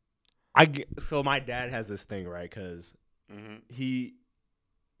 so my dad has this thing, right? Because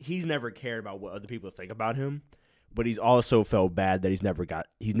he's never cared about what other people think about him, but he's also felt bad that he's never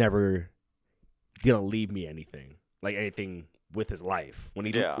gonna leave me anything with his life. When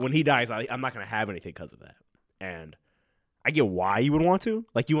he dies, I'm not gonna have anything because of that. And I get why you would want to.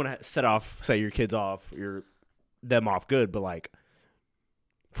 Like, you want to set your kids off, them off good, but like,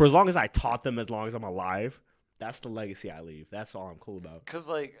 for as long as I taught them, as long as I'm alive, that's the legacy I leave. That's all I'm cool about. Cause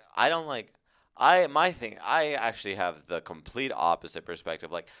like I actually have the complete opposite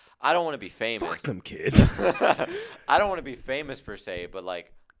perspective. Like, I don't want to be famous. Fuck them kids. I don't want to be famous per se, but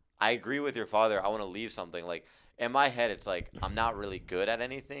like, I agree with your father. I want to leave something. Like, in my head, it's like I'm not really good at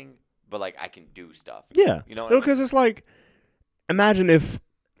anything, but like I can do stuff. Yeah, you know, because it's like, imagine if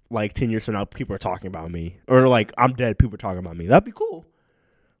like 10 years from now, people are talking about me, or like I'm dead, people are talking about me. That'd be cool.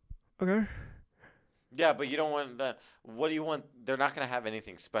 Okay. Yeah, but you don't want that. What do you want? They're not gonna have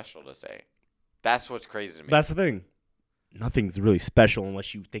anything special to say. That's what's crazy to me. That's the thing. Nothing's really special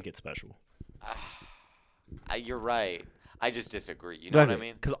unless you think it's special. You're right. I just disagree. You know what I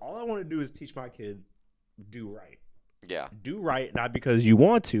mean? Because all I want to do is teach my kid do right. Yeah. Do right, not because you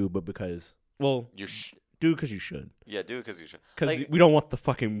want to, but because, well, you do because you should. Yeah, do because you should. Because we don't want the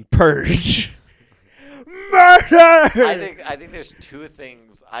fucking purge. Murder! I think there's two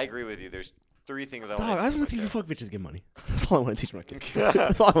things. I agree with you. There's three things I want to teach. I just want to teach you fuck bitches get money. That's all I want to teach my kids.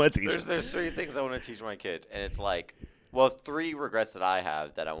 That's all I want to teach. There's three things I want to teach my kids. And it's like, well, three regrets that I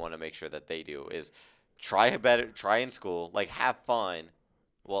have that I want to make sure that they do is try in school, like have fun.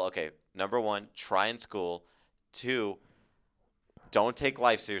 Well, okay, number one, try in school. Two, don't take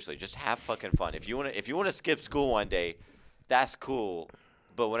life seriously. Just have fucking fun. If you want to skip school one day, that's cool.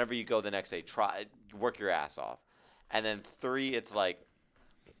 But whenever you go the next day, work your ass off. And then three, it's like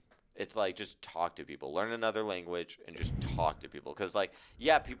just talk to people. Learn another language and just talk to people. Because like,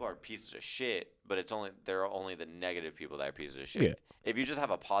 yeah, people are pieces of shit, but they're only the negative people that are pieces of shit. Yeah. If you just have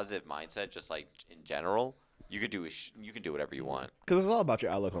a positive mindset, just like in general, you could do whatever you want. Because it's all about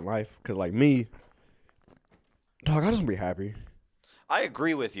your outlook on life. Because like me, dog, I just want to be happy. I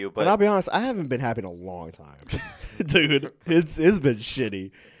agree with you, but I'll be honest, I haven't been happy in a long time, dude. It's been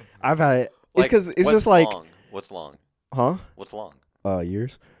shitty. I've had because it's just like long? What's long? Huh? What's long?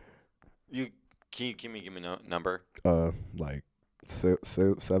 Years. Can you give me a number? Like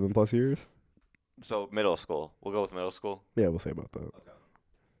 7+ years. So middle school. We'll go with middle school. Yeah, we'll say about that. Okay.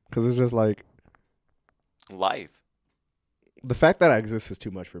 Because it's just like life. The fact that I exist is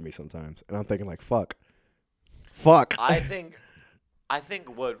too much for me sometimes, and I'm thinking like, fuck. I think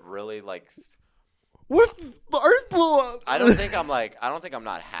what really like. What if the earth blew up? I don't think I'm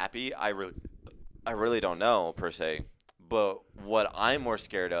not happy. I really don't know per se. But what I'm more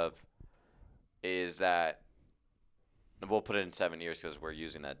scared of is that we'll put it in 7 years because we're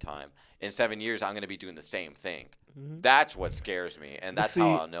using that time. In 7 years, I'm going to be doing the same thing. Mm-hmm. That's what scares me, and that's how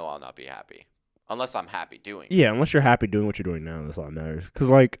I'll know I'll not be happy. Unless I'm happy doing it. Yeah, unless you're happy doing what you're doing now, that's all that matters. Because,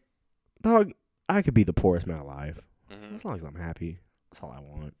 like, dog, I could be the poorest man alive. Mm-hmm. As long as I'm happy, that's all I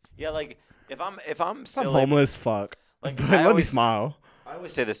want. Yeah, like, if I'm still homeless, fuck. Like, let me smile. I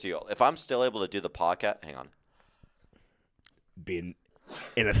always say this to you. If I'm still able to do the podcast, hang on. Being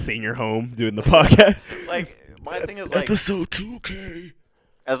in a senior home doing the podcast. Like, my thing is, like, episode 2K.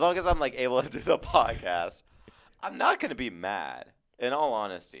 As long as I'm, like, able to do the podcast, I'm not going to be mad, in all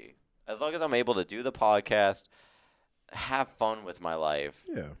honesty. As long as I'm able to do the podcast, have fun with my life.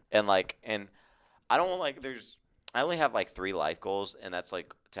 Yeah. And, like, and I don't want, like, I only have, like, 3 life goals, and that's,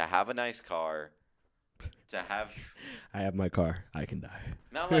 like, to have a nice car, I have my car. I can die.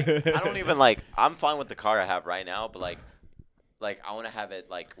 Not, like, I don't even, like, I'm fine with the car I have right now, but, like, I want to have it,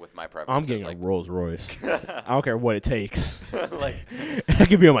 like, with my preferences. I'm getting like, a Rolls Royce. I don't care what it takes. Like, I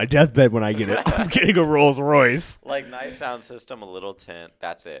could be on my deathbed when I get it. I'm getting a Rolls Royce. Like, nice sound system, a little tint.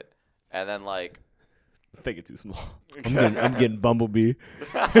 That's it. And then, like, I think it's too small. I'm getting Bumblebee.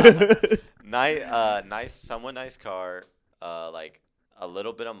 Nice, somewhat nice car. Like, a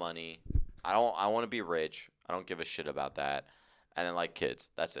little bit of money. I want to be rich. I don't give a shit about that. And then, like, kids.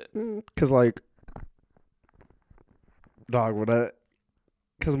 That's it. Cause like, dog,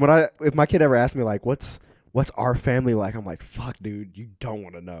 if my kid ever asked me like, what's our family like? I'm like, fuck, dude, you don't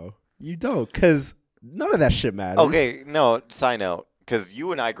want to know. You don't, cause none of that shit matters. Okay, no. Side note, cause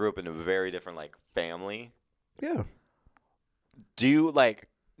you and I grew up in a very different like family. Yeah. Do you like?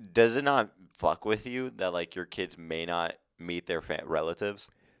 Does it not fuck with you that like your kids may not meet their relatives?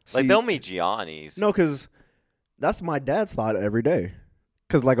 Like, they'll meet Gianni's. No, because that's my dad's thought every day.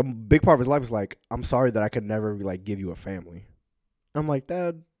 Because, like, a big part of his life is, like, I'm sorry that I could never, like, give you a family. I'm like,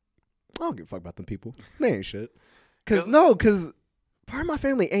 Dad, I don't give a fuck about them people. They ain't shit. Because part of my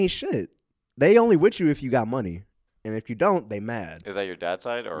family ain't shit. They only with you if you got money. And if you don't, they mad. Is that your dad's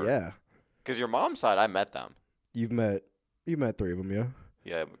side? Or yeah. Because your mom's side, I met them. You've met 3 of them, yeah?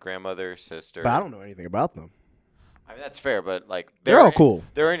 Yeah, grandmother, sister. But I don't know anything about them. I mean, that's fair, but, like... They're all cool.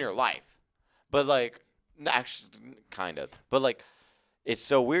 They're in your life. But, like, actually, kind of. But, like, it's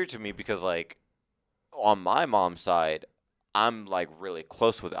so weird to me because, like, on my mom's side, I'm, like, really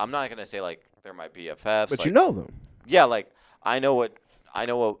close with... I'm not going to say, like, they're my BFFs. But like, you know them. Yeah, like, I know what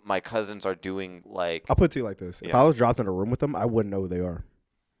my cousins are doing, like... I'll put it to you like this. Yeah. If I was dropped in a room with them, I wouldn't know who they are.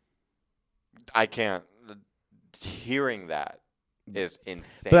 I can't... Hearing that is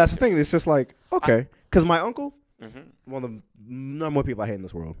insane. But that's the thing. It's just like, okay. Because my uncle... Mm-hmm. One of the number one people I hate in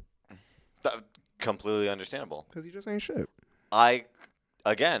this world. Completely understandable. Because he just ain't shit.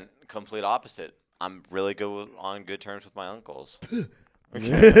 Again, complete opposite. I'm really good on good terms with my uncles.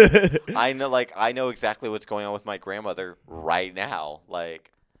 I know exactly what's going on with my grandmother right now.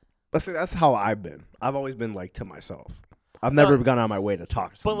 Like, but see, that's how I've been. I've always been like to myself. I've never gone on my way to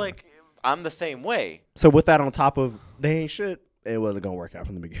talk to someone. But like, I'm the same way. So with that on top of they ain't shit, it wasn't gonna work out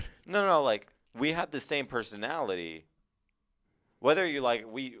from the beginning. No. Like, we have the same personality. Whether you like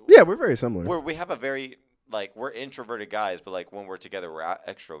we're very similar. We have a very like we're introverted guys, but like when we're together, we're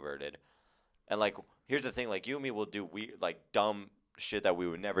extroverted. And like here's the thing, like you and me will do like dumb shit that we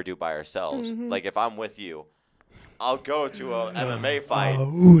would never do by ourselves. Mm-hmm. Like if I'm with you, I'll go to a MMA fight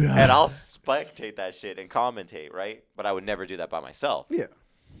and I'll spectate that shit and commentate, right? But I would never do that by myself. Yeah.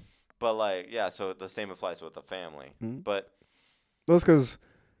 But like so the same applies with the family. Mm-hmm. But that's because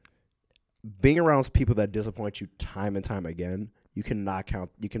being around people that disappoint you time and time again, you can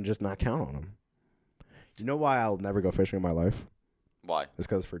just not count on them. You know why I'll never go fishing in my life? Why? It's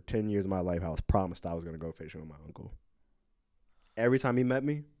because for 10 years of my life, I was promised I was going to go fishing with my uncle. Every time he met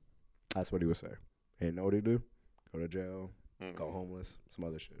me, that's what he would say. Ain't know what he'd do. Go to jail, go homeless, some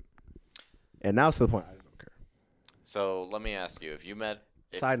other shit. And now it's to the point I just don't care. So let me ask you, if you met...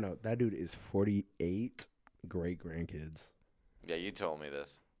 Side note, that dude is 48 great grandkids. Yeah, you told me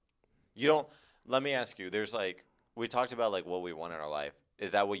this. You don't... Let me ask you, there's like... We talked about like what we want in our life.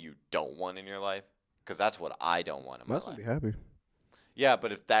 Is that what you don't want in your life? Because that's what I don't want in my life. I'll be happy. Yeah,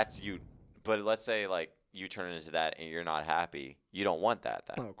 but if that's you... But let's say like you turn into that and you're not happy. You don't want that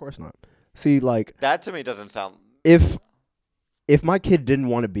then. No, of course not. See, like... That to me doesn't sound... If my kid didn't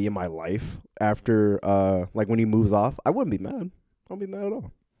want to be in my life after, like when he moves off, I wouldn't be mad. I wouldn't be mad at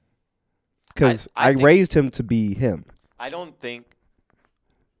all. Because I raised him to be him. I don't think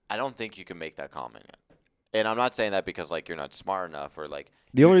you can make that comment yet. And I'm not saying that because like you're not smart enough or like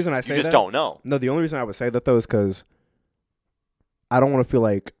the only reason I say that, you just don't know. No, the only reason I would say that though is because I don't want to feel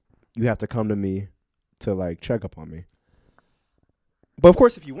like you have to come to me to like check up on me. But of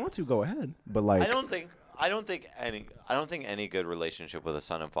course, if you want to, go ahead. But like, I don't think any good relationship with a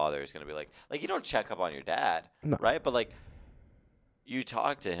son and father is gonna be like you don't check up on your dad, No. right? But like you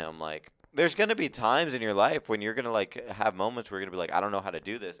talk to him like. There's gonna be times in your life when you're gonna like have moments where you're gonna be like, I don't know how to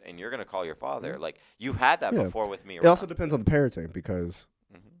do this, and you're gonna call your father. Like you've had that before with me. It also depends on the parenting because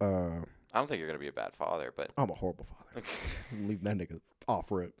I don't think you're gonna be a bad father, but I'm a horrible father. Leave that nigga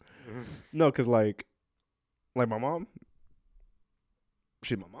off rip. No, because like my mom,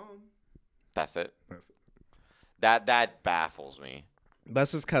 she's my mom. That's it. That's it. That baffles me.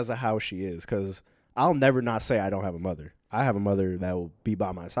 That's just because of how she is. Because I'll never not say I don't have a mother. I have a mother that will be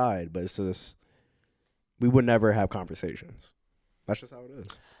by my side, but it's just we would never have conversations. That's just how it is.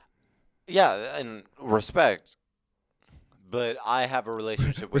 Yeah, and respect. But I have a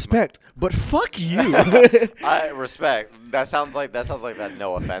relationship with respect, but fuck you. I respect. That sounds like that.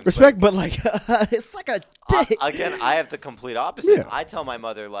 No offense. Respect, but like it's like a dick. Again, I have the complete opposite. Yeah. I tell my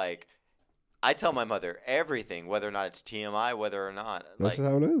mother everything, whether or not it's TMI, whether or not That's just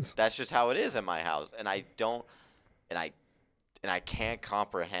how it is. That's just how it is in my house, and I don't, and I can't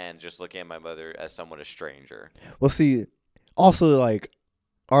comprehend just looking at my mother as someone a stranger. Well, see, also like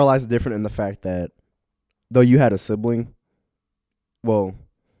our lives are different in the fact that though you had a sibling, well,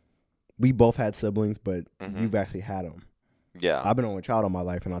 we both had siblings, but you've actually had them. Yeah, I've been the only child in my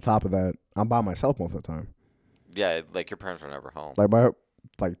life, and on top of that, I'm by myself most of the time. Yeah, like your parents were never home.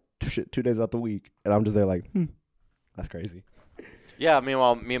 Like 2 days out the week, and I'm just there like, that's crazy. Yeah,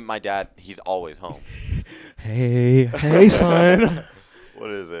 meanwhile, me and my dad, he's always home. Hey, son. What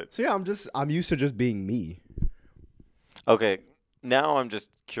is it? So yeah, I'm used to just being me. Okay, now I'm just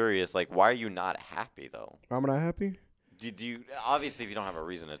curious. Like, why are you not happy though? Am I not happy? Did you obviously if you don't have a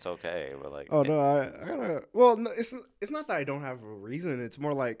reason, it's okay. But like, Oh no, I gotta. Well, no, it's not that I don't have a reason. It's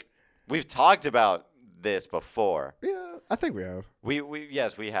more like we've talked about this before. Yeah, I think we have.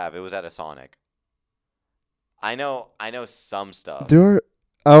 Yes, we have. It was at a Sonic. I know some stuff.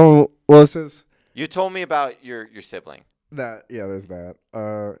 Well, it's just you told me about your sibling. that. Yeah, there's that.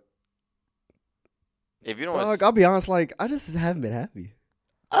 If you don't want I'll be honest. Like, I just haven't been happy.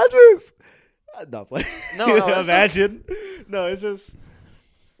 Not playing. No, imagine. No, it's just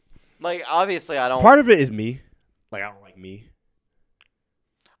like obviously I don't. Part of it is me. Like, I don't like me.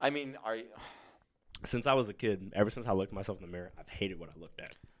 I mean, are you? Since I was a kid, ever since I looked at myself in the mirror, I've hated what I looked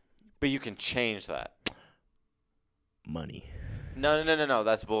at. But you can change that. Money. No.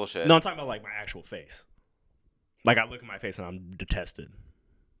 That's bullshit. No, I'm talking about like my actual face. Like I look at my face and I'm detested.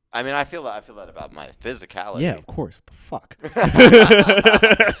 I mean, I feel that about my physicality. Yeah, of course. What the fuck?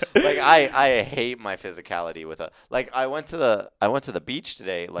 Like I hate my physicality with I went to the beach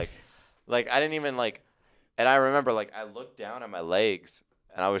today. Like I didn't even like, and I remember like I looked down at my legs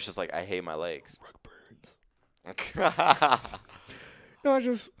and I was just like I hate my legs. Rug burns. No,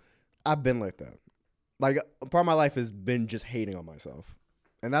 I've been like that. Like, part of my life has been just hating on myself.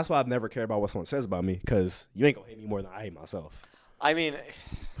 And that's why I've never cared about what someone says about me, because you ain't going to hate me more than I hate myself. I mean...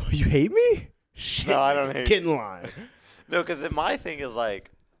 You hate me? Shit. No, I don't hate you. Get in line. No, because my thing is, like...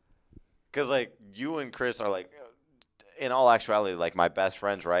 Because, like, you and Chris are, like, in all actuality, like, my best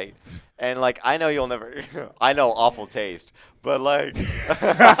friends, right? And, like, I know you'll never... I know awful taste. But, like...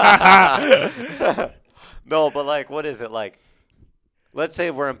 No, but, like, what is it? Like... Let's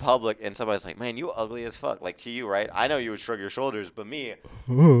say we're in public and somebody's like, "Man, you ugly as fuck." Like to you, right? I know you would shrug your shoulders, but me,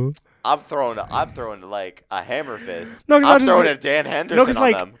 I'm throwing like a hammer fist. No, I'm throwing a Dan Henderson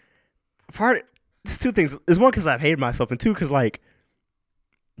on them. It's two things. It's one because I've hated myself, and two because like,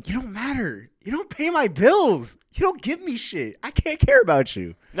 you don't matter. You don't pay my bills. You don't give me shit. I can't care about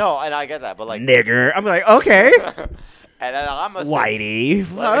you. No, and I get that, but like, nigger. I'm like, okay. And then I'm a whitey.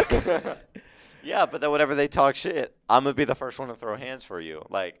 Fuck. Yeah, but then whenever they talk shit, I'm gonna be the first one to throw hands for you.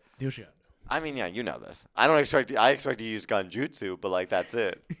 Like, I mean, yeah, you know this. I expect to use gunjutsu, but like that's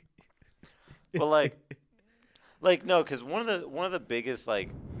it. But like no, because one of the biggest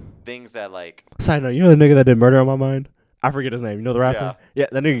like things that like. Side note, you know the nigga that did Murder on My Mind? I forget his name. You know the rapper? Yeah,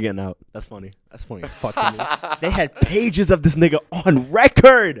 that nigga getting out. That's funny. That's funny as fuck to me. They had pages of this nigga on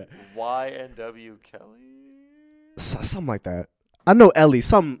record. YNW Kelly. Something like that. I know Ellie,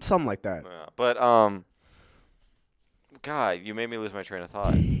 something like that. Yeah, but God, you made me lose my train of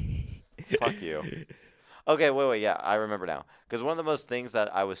thought. Fuck you. Okay, wait, yeah, I remember now. Because one of the most things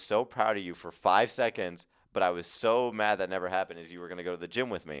that I was so proud of you for 5 seconds, but I was so mad that never happened, is you were gonna go to the gym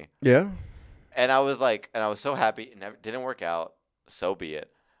with me. Yeah. And I was so happy. It never didn't work out. So be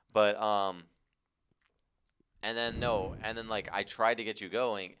it. But and then like I tried to get you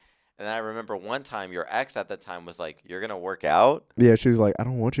going. And I remember one time your ex at the time was like, "You're going to work out?" Yeah, she was like, "I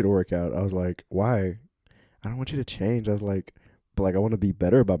don't want you to work out." I was like, "Why?" "I don't want you to change." I was like, "But like I want to be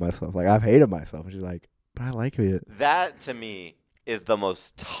better about myself. Like I've hated myself." And she's like, But I like it. That to me is the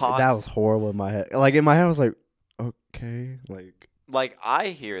most toxic. That was horrible in my head. Like in my head, I was like, okay, like I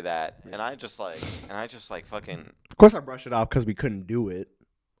hear that, and I just like fucking. Of course, I brushed it off because we couldn't do it.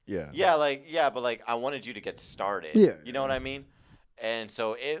 Yeah. Yeah, but like I wanted you to get started. Yeah. You know what I mean? And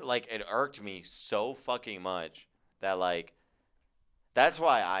so it irked me so fucking much that like that's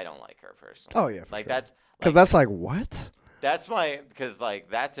why I don't like her personally. Oh yeah. Like sure. that's Because that's like what? That's because like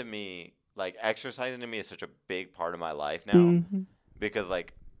that to me, like exercising to me is such a big part of my life now. Mm-hmm. Because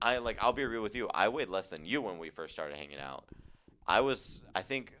like I'll be real with you, I weighed less than you when we first started hanging out. I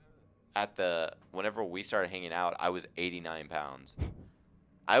think whenever we started hanging out, I was 89 pounds.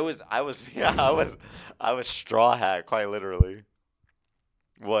 I was straw hat, quite literally.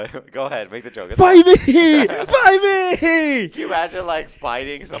 What? Go ahead, make the joke. Fight me! Fight me! Can you imagine like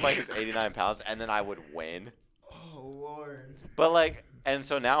fighting somebody who's 89 pounds and then I would win? Oh Lord. But like, and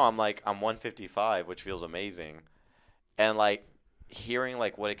so now I'm 155, which feels amazing, and like hearing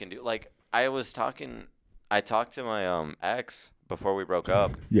like what it can do. Like I talked to my ex before we broke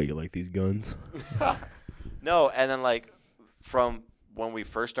up. Yeah, you like these guns? No, and then like from when we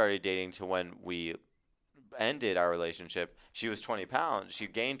first started dating to when we ended our relationship, she was 20 pounds. She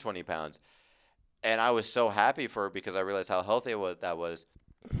gained 20 pounds. And I was so happy for her because I realized how healthy that was.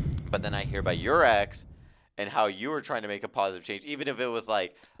 But then I hear about your ex and how you were trying to make a positive change, even if it was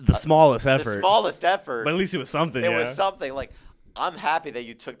like The smallest effort. The smallest effort. But at least it was something. It was something. Like, I'm happy that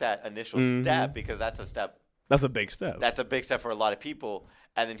you took that initial step because that's a step. That's a big step. That's a big step for a lot of people.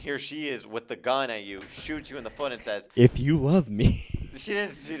 And then here she is with the gun at you, shoots you in the foot, and says, "If you love me." She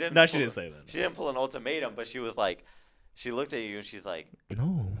didn't. No, she didn't say that. She didn't pull an ultimatum, but she was like, she looked at you and she's like,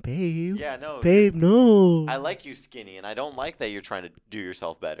 No, babe. yeah, no, Babe, no. I like you skinny, and I don't like that you're trying to do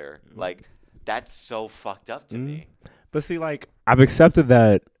yourself better. Like, that's so fucked up to me. But see, like, I've accepted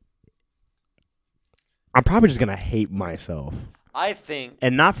that I'm probably just gonna hate myself, I think,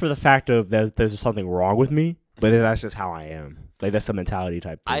 and not for the fact of there's something wrong with me, but that's just how I am. Like that's a mentality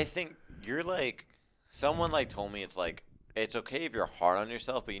type thing. I think you're like, someone like told me it's okay if you're hard on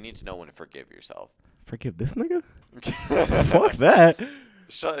yourself, but you need to know when to forgive yourself. Forgive this nigga? Fuck that.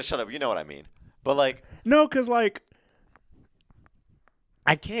 Shut up. You know what I mean. But like, No, cause like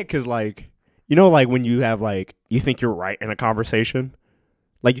I can't, cause like you know, like when you have like you think you're right in a conversation,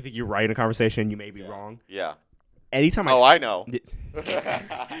 like you think you're right in a conversation, you may be wrong. Yeah. Anytime I know.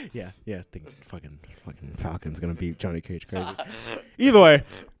 Yeah. I think fucking Falcon's gonna beat Johnny Cage crazy. Either way,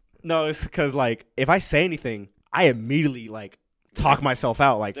 no, it's because like if I say anything, I immediately like talk myself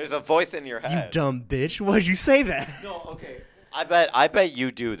out. Like There's a voice in your you head. dumb bitch, why'd you say that? No, okay. I bet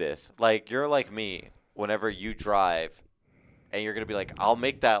you do this. Like you're like me. Whenever you drive, and you're gonna be like, "I'll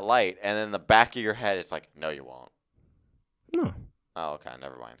make that light," and then in the back of your head, it's like, "No, you won't." No, Oh, okay.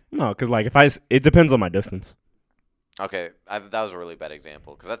 Never mind. no, because like it depends on my distance. Okay, that was a really bad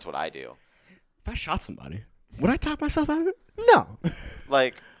example because that's what I do. If I shot somebody, would I talk myself out of it? No.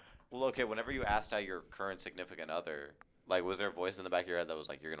 Like, well, okay. Whenever you asked out your current significant other, like, was there a voice in the back of your head that was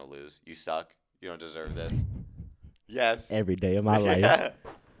like, "You're gonna lose. You suck. You don't deserve this." Yes. Every day of my life. Yeah.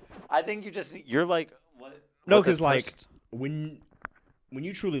 I think you're like what? No, what this because like person- when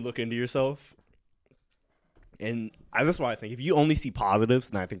you truly look into yourself, and that's why I think if you only see positives,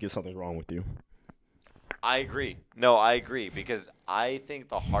 then I think there's something wrong with you. I agree. No, I agree because I think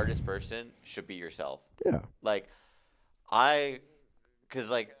the hardest person should be yourself. Yeah. Like, because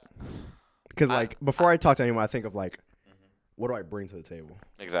before I talk to anyone, I think of like, what do I bring to the table?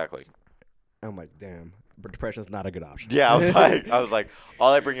 Exactly. And I'm like, damn, but depression's not a good option. Yeah, I was like,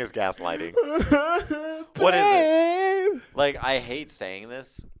 all I bring is gaslighting. What is it? Like, I hate saying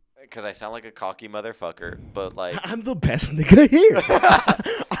this because I sound like a cocky motherfucker, but like, I'm the best nigga here.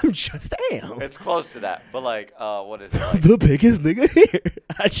 I'm just am. it's close to that. But like, what is it? Like, The biggest nigga here.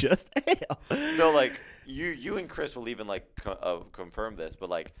 I just am. no, like you and Chris will even like confirm this, but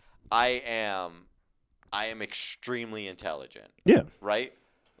like, I am extremely intelligent. Yeah. Right?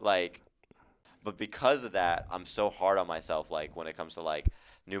 Like, but because of that, I'm so hard on myself. Like when it comes to like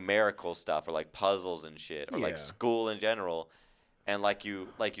numerical stuff or like puzzles and shit or like Yeah. school in general. And like you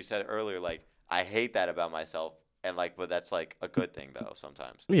said earlier, like I hate that about myself. And like, but that's like a good thing though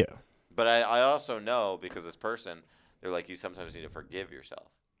sometimes. Yeah. But I also know because this person, they're like, you sometimes need to forgive yourself.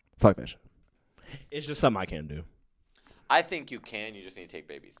 Fuck that shit. It's just something I can't do. I think you can. You just need to take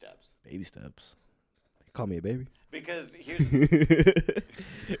baby steps. Baby steps. Call me a baby. Because here's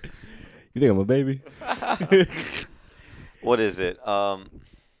You think I'm a baby? what is it?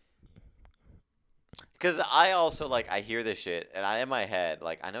 Because I also like I hear this shit and I in my head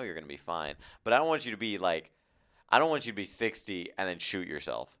like I know you're gonna be fine, but I don't want you to be like, I don't want you to be 60 and then shoot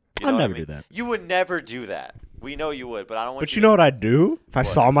yourself. You know I'll what I never mean? do that. You would never do that. We know you would, but I don't want But you you know what I'd do if I What?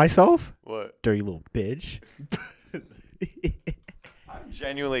 saw myself? What? Dirty little bitch. I'm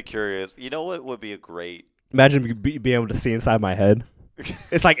genuinely curious. You know what would be a great... Imagine being able to see inside my head.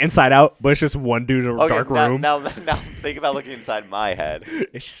 It's like Inside Out, but it's just one dude in a dark room. Now think about looking inside my head.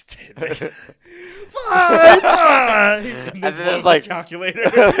 It's just five. And then there's like calculator.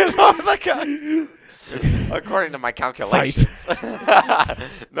 According to my calculations.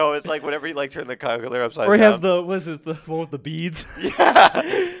 No, it's like whenever you like turn the calculator upside Or he down. has the the one with the beads. Yeah.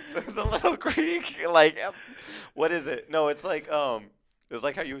 The little Greek what is it? No, it's like it's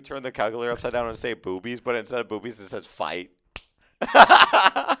like how you turn the calculator upside down and say boobies, but instead of boobies it says fight.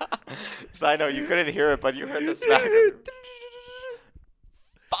 So I know you couldn't hear it, but you heard the smack.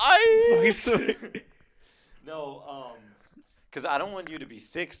 Fight. No, because I don't want you to be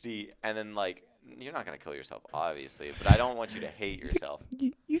 60 and then like you're not gonna kill yourself, obviously, but I don't want you to hate yourself.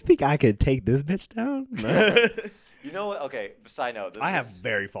 You think I could take this bitch down? You know what? Okay. Side note. I have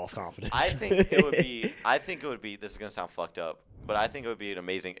very false confidence. I think it would be. This is gonna sound fucked up, but I think it would be an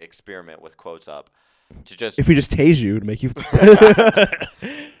amazing experiment with quotes up. To just if we just tase you to make you to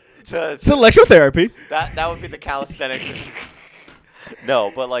it's electrotherapy. that would be the calisthenics.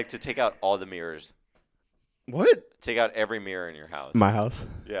 No, but like to take out all the mirrors. What? Take out every mirror in your house. My house.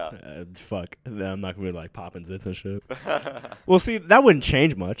 Yeah. Fuck. Then I'm not gonna be like popping zits and shit. Well, see, that wouldn't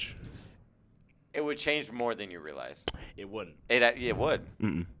change much. It would change more than you realize. It wouldn't. It would.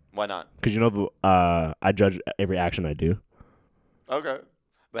 Mm-mm. Why not? Because I judge every action I do. Okay.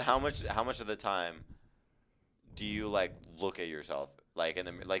 But how much of the time do you like look at yourself? Like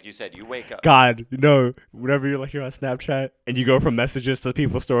like you said, you wake up. God, no. Whenever you're like you're on Snapchat and you go from messages to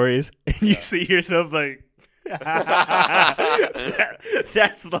people's stories and you see yourself like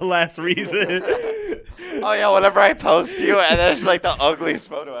that's the last reason. Oh yeah, whenever I post you and it's like the ugliest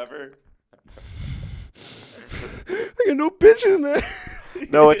photo ever. I got no pictures, man.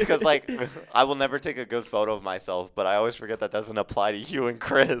 No, it's because like I will never take a good photo of myself, but I always forget that doesn't apply to you and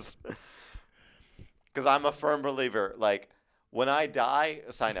Chris. Because I'm a firm believer. Like when I die,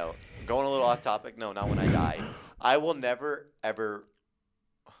 side note, going a little off topic. No, not when I die. I will never ever.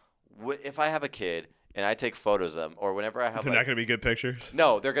 If I have a kid and I take photos of them, or whenever I have, They're not gonna be good pictures.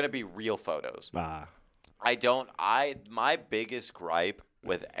 No, they're gonna be real photos. Ah. My biggest gripe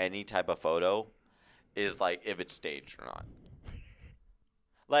with any type of photo is like if it's staged or not.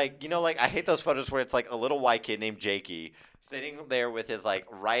 Like, you know, like I hate those photos where it's like a little white kid named Jakey sitting there with his like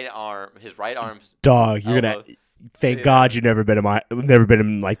right arm's Dog, you're elbow. gonna thank God you've never been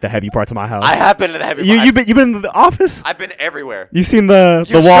in like the heavy parts of my house. I have been in the heavy. You've been in the office. I've been everywhere. You've seen the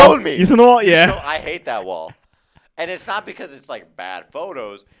You wall. showed me. You seen the wall? Yeah. I hate that wall, and it's not because it's like bad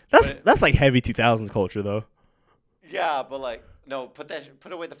photos. That's like heavy 2000s culture though. Yeah, but like no, put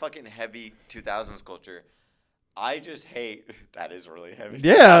away the fucking heavy 2000s culture. I just hate that is really heavy.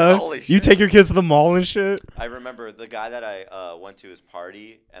 Yeah, Holy shit. you take your kids to the mall and shit. I remember the guy that I went to his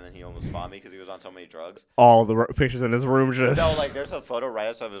party, and then he almost fought me because he was on so many drugs. All the pictures in his room just. No, like there's a photo right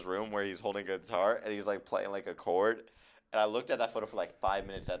outside of his room where he's holding a guitar and he's like playing like a chord. And I looked at that photo for like 5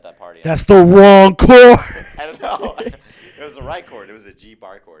 minutes at that party. That's the wrong chord. I don't know. It was the right chord. It was a G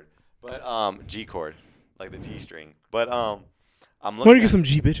bar chord, but G chord, like the G string. But I'm Why looking. don't you get some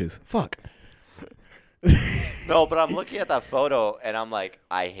G bitches? Fuck. No, but I'm looking at that photo and I'm like,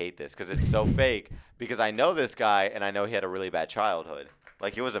 I hate this because it's so fake. Because I know this guy and I know he had a really bad childhood.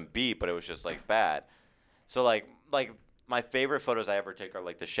 Like he wasn't beat, but it was just like bad. So like my favorite photos I ever take are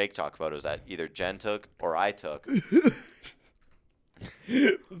like the Shake Talk photos that either Jen took or I took.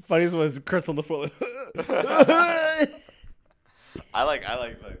 Funniest was Chris on the floor. I like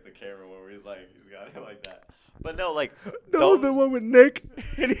the camera one where he's got it like that. But no, like No, the one with Nick,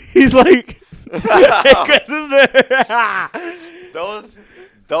 and he's like, Chris is there.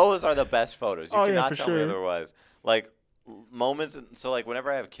 Those are the best photos. You Oh, yeah, cannot for tell sure. me otherwise. Like moments. So like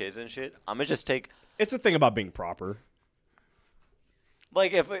whenever I have kids and shit, I'm gonna just take It's a thing about being proper.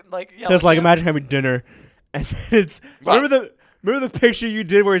 like if like yeah. Because like yeah. imagine having dinner, and then it's remember the picture you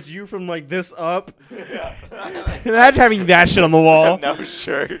did where it's you from like this up. Yeah. Imagine having that shit on the wall. No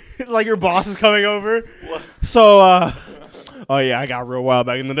shirt. Like your boss is coming over. What? So oh yeah, I got real wild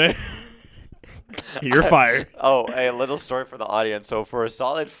back in the day. You're fired. Oh, a little story for the audience. So for a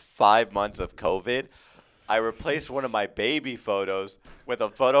solid 5 months of COVID, I replaced one of my baby photos with a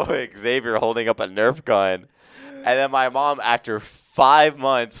photo of Xavier holding up a Nerf gun. And then my mom, after 5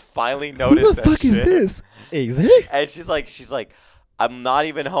 months, finally noticed that Who the fuck shit. is this? Xavier? And she's like, I'm not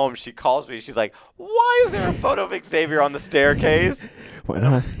even home. She calls me. She's like, why is there a photo of Xavier on the staircase? Why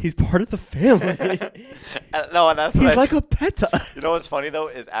not? He's part of the family. No, and that's He's what like a PETA. You know what's funny though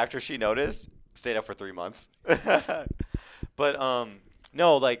is after she noticed, stayed up for 3 months. But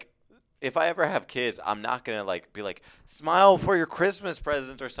no, like if I ever have kids, I'm not gonna like be like smile for your Christmas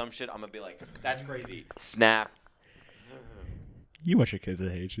present or some shit. I'm gonna be like, that's crazy. Snap. You want your kids to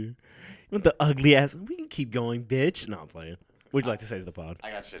hate you. You want the ugly ass. We can keep going, bitch. No, I'm playing. What'd you like to say to the pod? I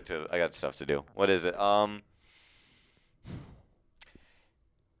got shit too. I got stuff to do. What is it?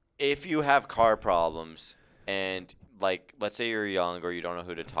 If you have car problems and like let's say you're young or you don't know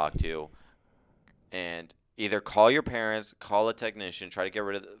who to talk to, and either call your parents, call a technician, try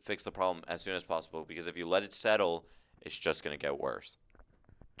to fix the problem as soon as possible, because if you let it settle, it's just gonna get worse.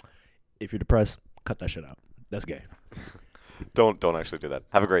 If you're depressed, cut that shit out. That's gay. Don't actually do that.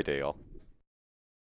 Have a great day, y'all.